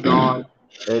 So it was Shawn,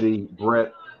 Eddie,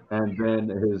 Bret, and then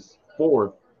his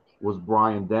 4th was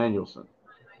Bryan Danielson.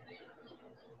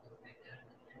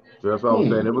 So that's what I was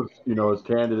saying. It was, as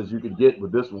candid as you could get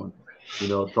with this one,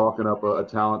 talking up a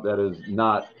talent that is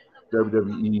not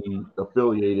WWE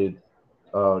affiliated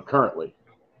currently.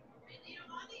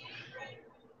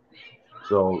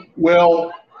 So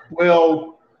well,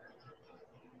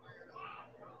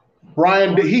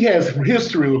 Bryan, he has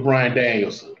history with Bryan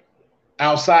Danielson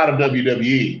outside of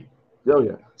WWE. Oh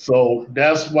yeah. So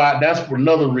that's for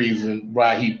another reason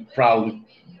why he probably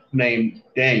named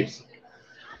Danielson.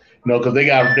 Because they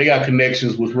got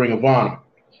connections with Ring of Honor.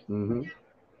 Mm-hmm.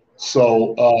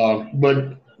 So,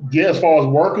 but yeah, as far as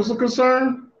workers are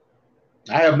concerned,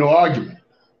 I have no argument.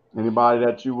 Anybody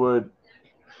that you would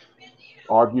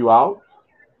argue out?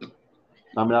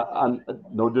 I mean,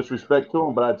 no disrespect to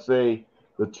him, but I'd say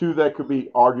the two that could be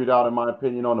argued out, in my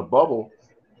opinion, on the bubble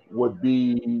would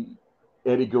be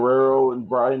Eddie Guerrero and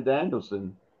Brian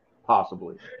Danielson,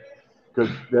 possibly. Because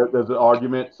there's an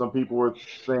argument some people were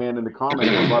saying in the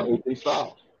comments about AJ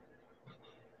Styles.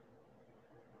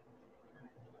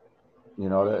 You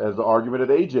know, there's an argument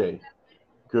that AJ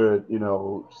could,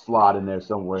 slot in there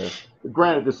somewhere.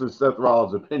 Granted, this is Seth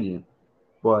Rollins' opinion,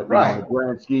 but in the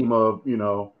grand scheme of,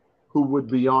 who would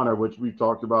be on her, which we've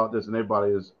talked about this, and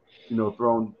everybody has,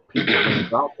 thrown people's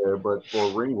names out there. But for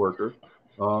a ring worker,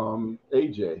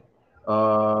 AJ.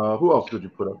 Who else could you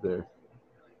put up there?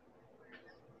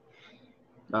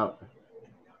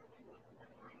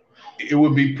 It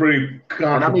would be pretty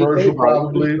controversial,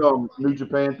 probably. New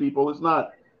Japan people, it's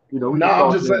not. No,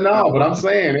 I'm just saying. No, but I'm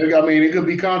saying. I mean, it could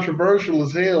be controversial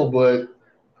as hell, but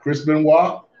Chris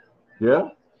Benoit. Yeah,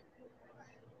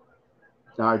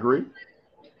 I agree.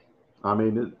 I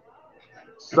mean,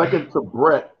 second to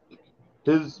Brett,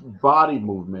 his body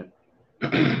movement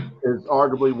is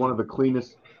arguably one of the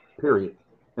cleanest, period,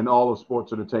 in all of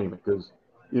sports entertainment. Because,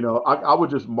 I would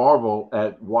just marvel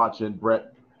at watching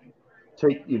Brett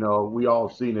take, we all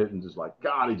seen it and just like,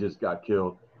 God, he just got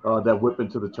killed. That whip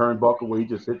into the turnbuckle where he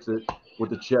just hits it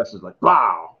with the chest is like,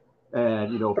 wow.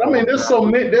 And, But I mean, there's so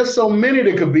many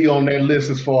that could be on that list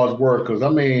as far as workers. I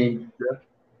mean,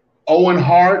 Owen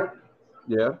Hart.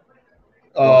 Yeah.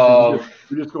 You're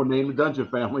just gonna name the Dungeon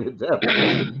family at that.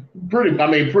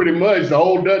 Pretty much the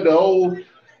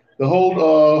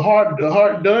whole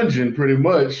Hart Dungeon, pretty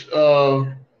much. I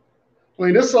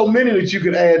mean, there's so many that you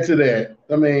could add to that.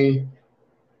 I mean,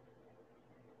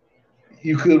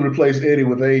 you could replace Eddie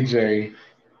with AJ.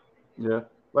 Yeah,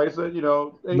 like I said,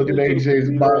 look at AJ's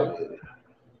body.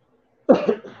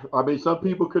 I mean, some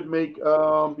people could make.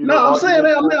 No, I'm saying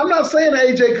that. I'm not saying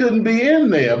AJ couldn't be in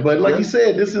there, but like you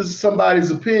said, this is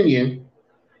somebody's opinion.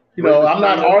 I'm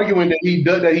not arguing that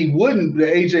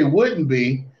AJ wouldn't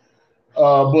be.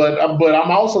 But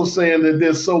I'm also saying that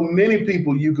there's so many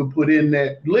people you could put in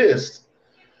that list.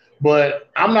 But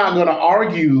I'm not going to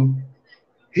argue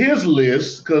his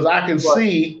list because I can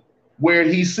see where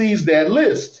he sees that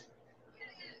list.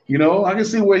 I can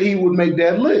see where he would make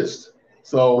that list.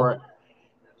 So.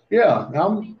 Yeah,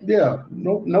 no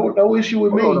issue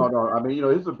with me. No. I mean,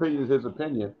 his opinion is his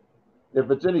opinion.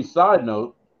 If it's any side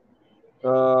note,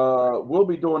 we'll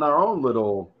be doing our own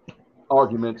little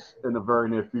arguments in the very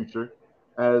near future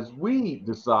as we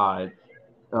decide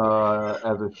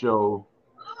as a show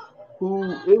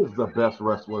who is the best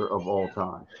wrestler of all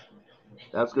time.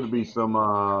 That's going to be some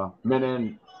men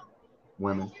and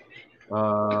women.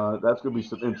 That's going to be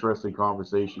some interesting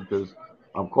conversation because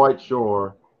I'm quite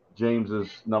sure James's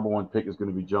number one pick is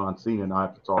going to be John Cena, and I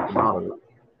have to talk him out of it.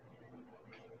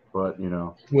 But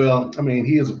well, I mean,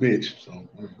 he is a bitch. So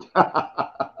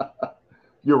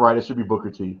you're right. It should be Booker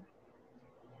T.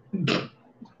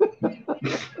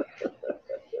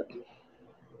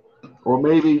 Or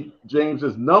maybe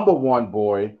James's number one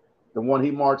boy, the one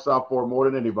he marks out for more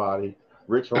than anybody,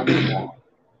 Rich Holmes.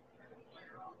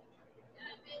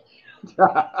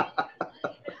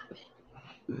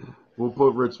 We'll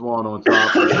put Rich Swann on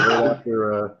top right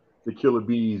after the Killer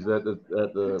Bees at the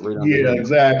yeah,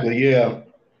 exactly. Yeah.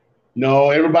 No,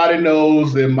 everybody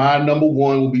knows that my number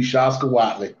one will be Shaska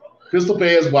Watley, Pistol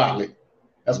Pez Watley.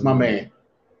 That's my man.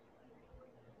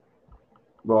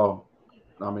 Well,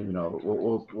 I mean,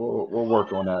 we'll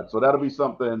work on that. So that'll be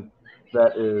something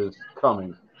that is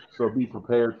coming. So be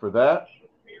prepared for that.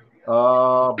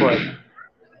 But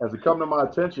as it come to my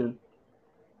attention,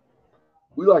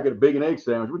 we like it a bacon egg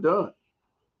sandwich. We're done.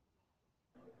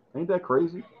 Ain't that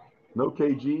crazy? No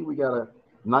KG. We got a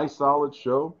nice, solid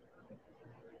show.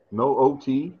 No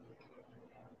OT.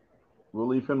 We'll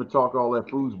leave him to talk all that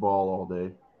foosball all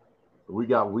day. But we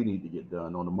got what we need to get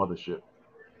done on the mothership.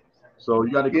 So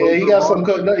you got to. Yeah, he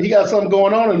got something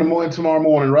going on in the morning tomorrow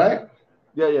morning, right?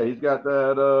 Yeah. He's got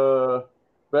that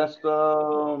best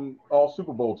all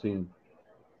Super Bowl team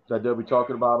that they'll be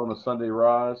talking about on the Sunday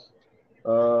Rise.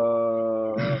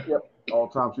 Yep,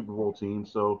 all-time Super Bowl team.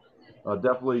 So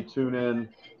definitely tune in.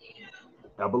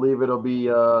 I believe it'll be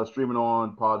streaming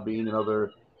on Podbean and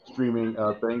other streaming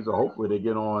things. Or hopefully they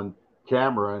get on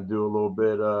camera and do a little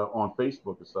bit on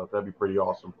Facebook and stuff. That'd be pretty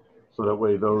awesome. So that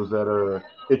way those that are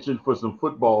itching for some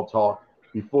football talk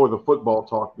before the football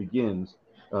talk begins,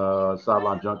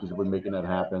 Sideline Junkies will be making that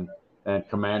happen and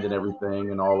commanding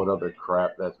everything and all that other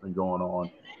crap that's been going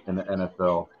on in the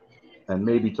NFL. And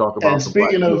maybe talk about and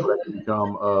speaking of that can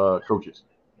become coaches.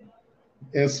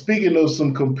 And speaking of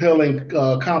some compelling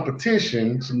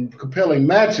competition, some compelling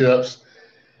matchups,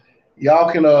 y'all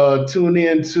can tune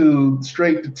in to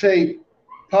Straight to Tape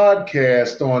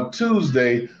podcast on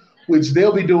Tuesday, which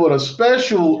they'll be doing a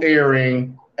special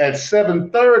airing at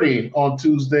 7:30 on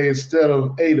Tuesday instead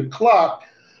of 8 o'clock,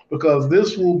 because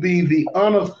this will be the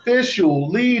unofficial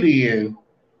lead-in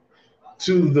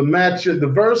to the matchup, the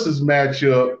versus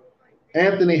matchup,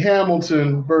 Anthony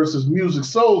Hamilton versus Musiq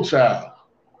Soulchild.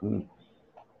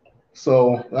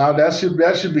 So that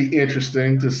should be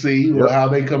interesting to see how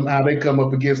they come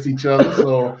up against each other.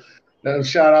 So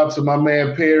shout out to my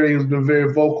man Perry, who's been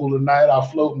very vocal tonight, our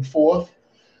floating fourth.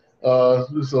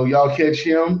 So y'all catch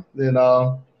him. Then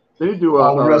they do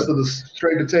all the rest of the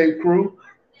Straight to Tape crew.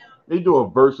 They do a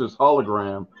versus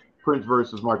hologram, Prince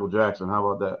versus Michael Jackson. How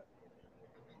about that?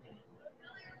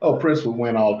 Oh, Prince would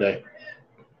win all day.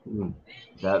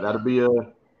 That'd be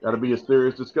a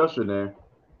serious discussion there.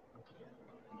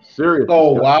 Serious.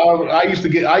 Oh, wow. I used to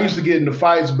get into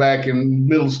fights back in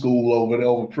middle school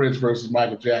over Prince versus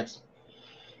Michael Jackson.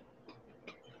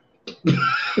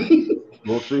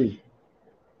 We'll see.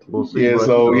 Yeah.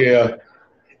 So yeah.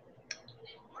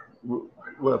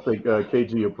 Well, I think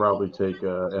KG will probably take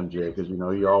MJ because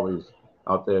he always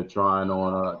out there trying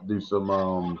on do some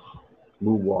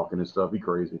moonwalking and stuff. He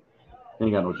crazy. He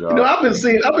ain't got no job. I've been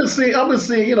seeing,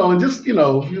 and just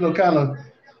kind of,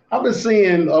 I've been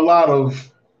seeing a lot of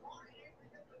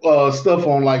stuff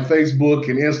on like Facebook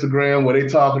and Instagram where they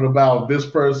talking about this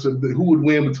person, who would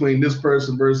win between this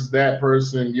person versus that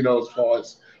person, as far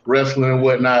as wrestling and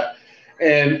whatnot.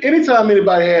 And anytime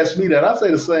anybody asks me that, I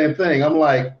say the same thing. I'm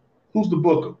like, who's the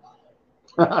booker?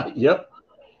 Yep.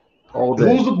 All day.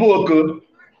 Who's the booker?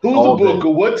 Who's all the booker?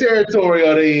 Day. What territory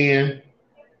are they in?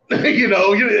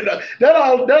 that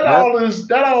all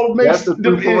makes that's the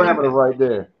parameter right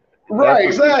there. Right,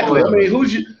 exactly. I mean, who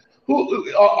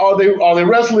are they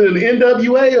wrestling in the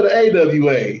NWA or the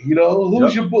AWA?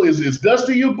 Who's your book? Is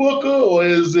Dusty your booker or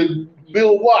is it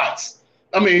Bill Watts?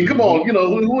 I mean, come on, who's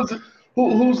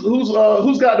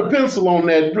got the pencil on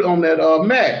that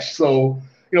match? So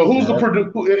who's the producer?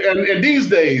 And these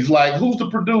days, like, who's the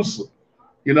producer?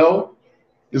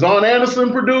 Is Arn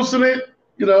Anderson producing it?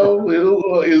 Is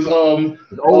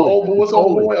what's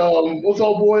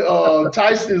old boy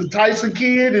Tyson? Is Tyson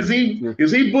Kidd? Is he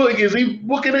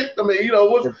booking it? I mean,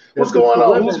 what's going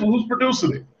on? Who's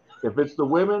producing it? If it's the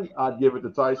women, I'd give it to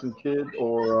Tyson Kidd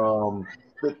or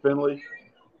Fit Finlay.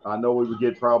 I know we would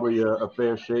get probably a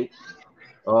fair shake.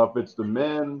 If it's the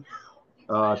men,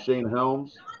 Shane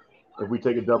Helms. If we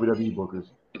take a WWE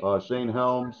bookers, Shane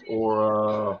Helms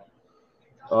or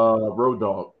Road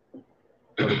Dogg.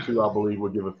 The two, I believe,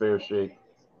 would give a fair shake.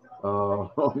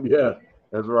 Yeah,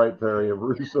 that's right, Perry. If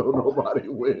Russo, nobody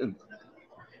wins.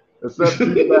 Except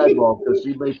Judy Bagwell, because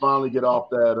she may finally get off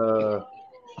that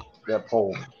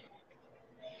pole.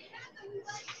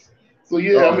 So,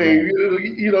 yeah, I mean,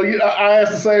 I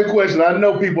asked the same question. I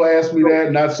know people ask me that,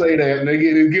 and I say that, and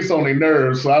it gets on their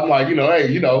nerves. So I'm like,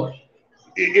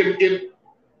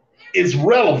 it's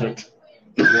relevant.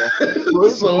 Yeah.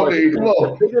 So, come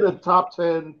on. If they get a top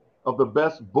 10 of the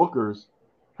best bookers,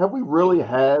 have we really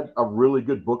had a really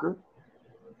good booker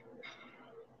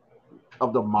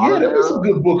of the modern there were some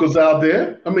good bookers out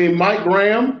there. I mean, Mike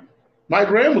Graham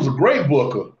was a great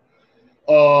booker.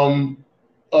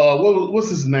 What's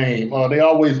his name? They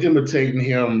always imitating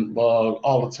him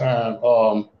all the time.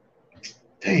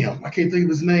 Damn, I can't think of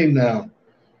his name now.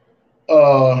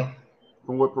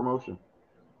 From what promotion?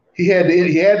 He had the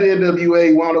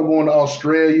NWA. Wound up going to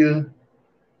Australia.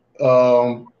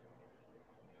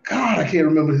 God, I can't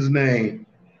remember his name.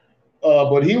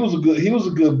 But he was a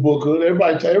good booker.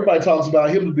 Everybody talks about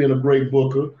him as being a great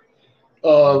booker.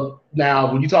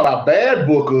 Now, when you talk about bad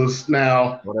bookers,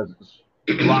 now a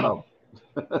lot of.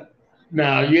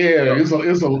 Now, yeah, it's a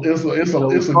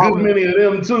good many of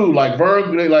them too. Like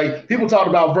people talk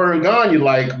about Vern Gagne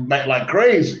like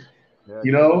crazy. Yeah,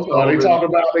 they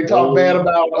talk bad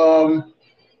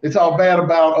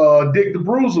about Dick the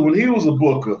Bruiser when he was a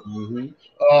booker. Mm-hmm.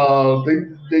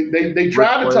 They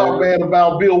tried to talk bad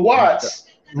about Bill Watts,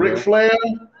 Ric Flair.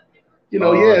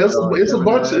 It's a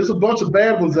bunch of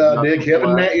bad ones out there.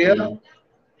 Kevin Nash,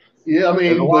 yeah. I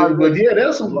mean, but yeah, there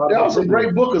are some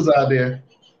great bookers out there.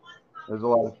 There's a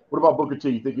lot. What about Booker T?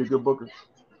 You think you're a good booker?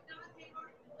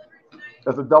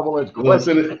 That's a double-edged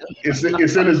question. It's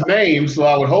in his name, so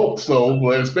I would hope so.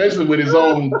 But especially with his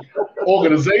own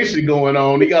organization going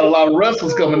on, he got a lot of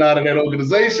wrestlers coming out of that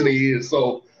organization. He is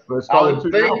so. I would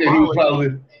think that he was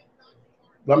probably.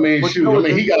 I mean,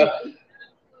 he got.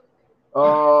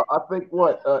 I think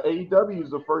AEW is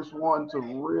the first one to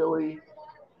really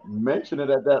mention it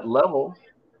at that level.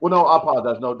 Well, no, I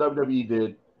apologize. No, WWE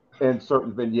did in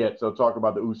certain vignettes. So talk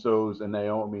about the Usos and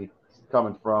Naomi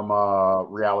coming from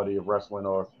Reality of Wrestling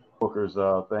or Booker's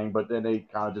thing, but then they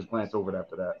kind of just glance over it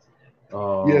after that.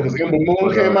 Yeah, because Ember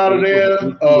Moon came out of there.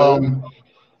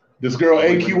 This girl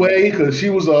AQA, because she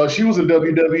was in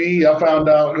WWE. I found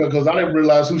out because I didn't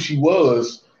realize who she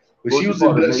was, but she was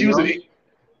in.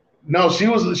 No, she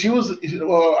was. I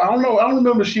don't know. I don't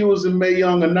remember if she was in Mae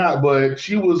Young or not, but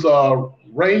she was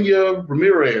Rania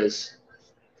Ramirez.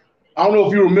 I don't know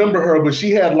if you remember her, but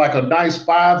she had like a nice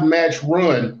 5-match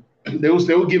run. They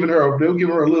were giving her a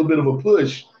little bit of a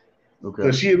push. Okay.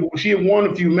 Because she had won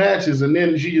a few matches and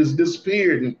then she just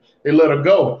disappeared and they let her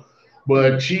go.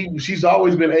 But she's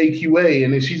always been AQA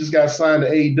and then she just got signed to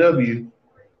AEW.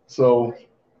 So,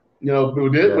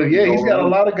 but yeah, he's got a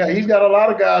lot of guys. He's got a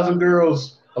lot of guys and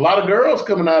girls. A lot of girls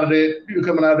coming out of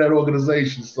that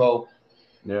organization. So,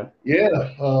 yeah. He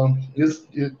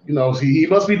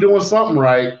must be doing something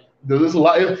right. There's a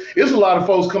lot of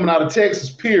folks coming out of Texas.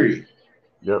 Period.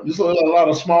 Yep. There's a lot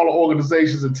of smaller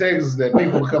organizations in Texas that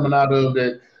people are coming out of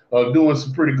that are doing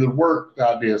some pretty good work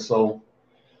out there. So,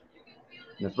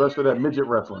 especially that midget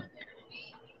wrestling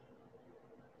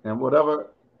and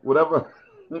whatever.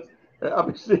 I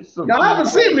haven't seen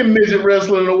them midget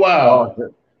wrestling in a while.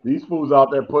 These fools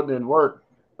out there putting in work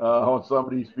on some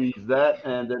of these feeds. That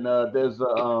and then there's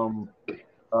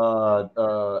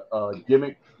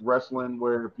gimmick wrestling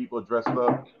where people are dressed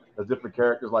up as different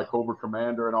characters like Cobra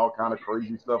Commander and all kind of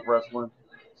crazy stuff wrestling.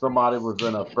 Somebody was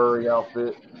in a furry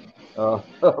outfit.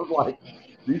 Like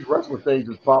these wrestling things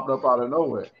just popping up out of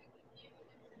nowhere.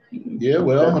 Yeah,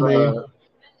 well,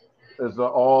 it's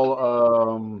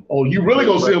all. You really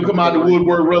gonna see them come out the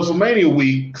woodwork WrestleMania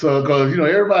week? So, because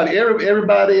everybody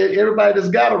that's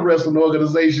got a wrestling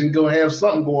organization gonna have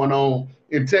something going on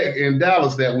in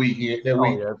Dallas that weekend.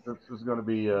 Yeah, it's gonna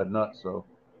be nuts. So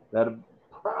that'll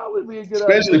probably be a good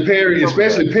idea.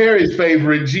 Especially Perry's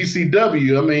favorite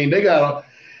GCW. I mean, they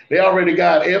already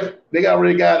got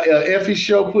Effie's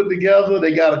show put together.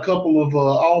 They got a couple of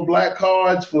all black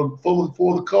cards for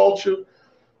the culture.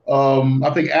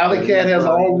 I think Alley Cat has an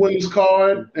all women's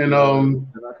card, and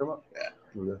Did I come up?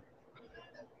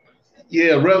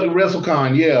 Yeah,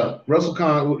 WrestleCon,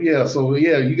 yeah. So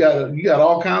yeah, you got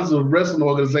all kinds of wrestling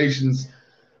organizations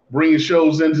bringing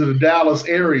shows into the Dallas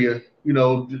area.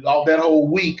 All that whole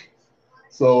week.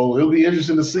 So it'll be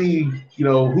interesting to see,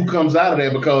 who comes out of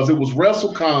that because it was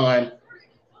WrestleCon.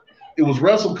 It was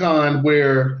WrestleCon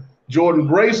where Jordan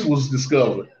Grace was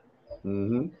discovered.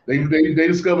 Mm-hmm. They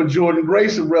discovered Jordan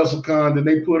Grace at WrestleCon, and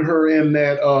they put her in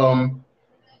that.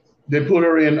 They put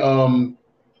her in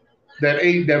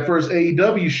that first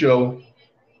AEW show.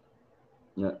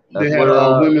 Yeah, they had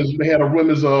a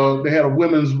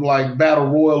women's like battle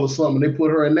royal or something. They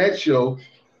put her in that show,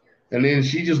 and then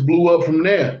she just blew up from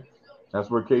there. That's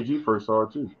where KG first saw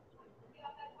her too.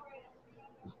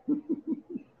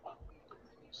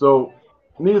 So,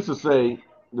 needless to say,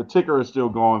 the ticker is still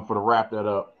going. For to wrap that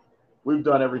up, we've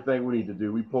done everything we need to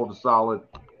do. We pulled a solid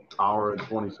hour and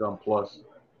 20-some plus.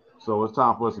 So it's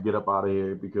time for us to get up out of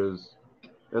here because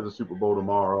there's a Super Bowl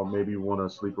tomorrow. Maybe you want to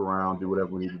sleep around, do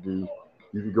whatever we need to do.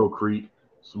 You can go creep,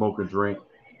 smoke and drink,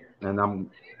 and I'm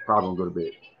probably going to go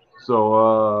to bed.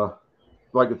 So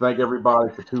I'd like to thank everybody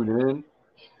for tuning in.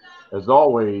 As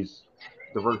always,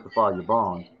 diversify your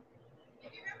bonds.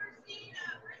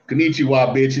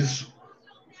 Konnichiwa, bitches.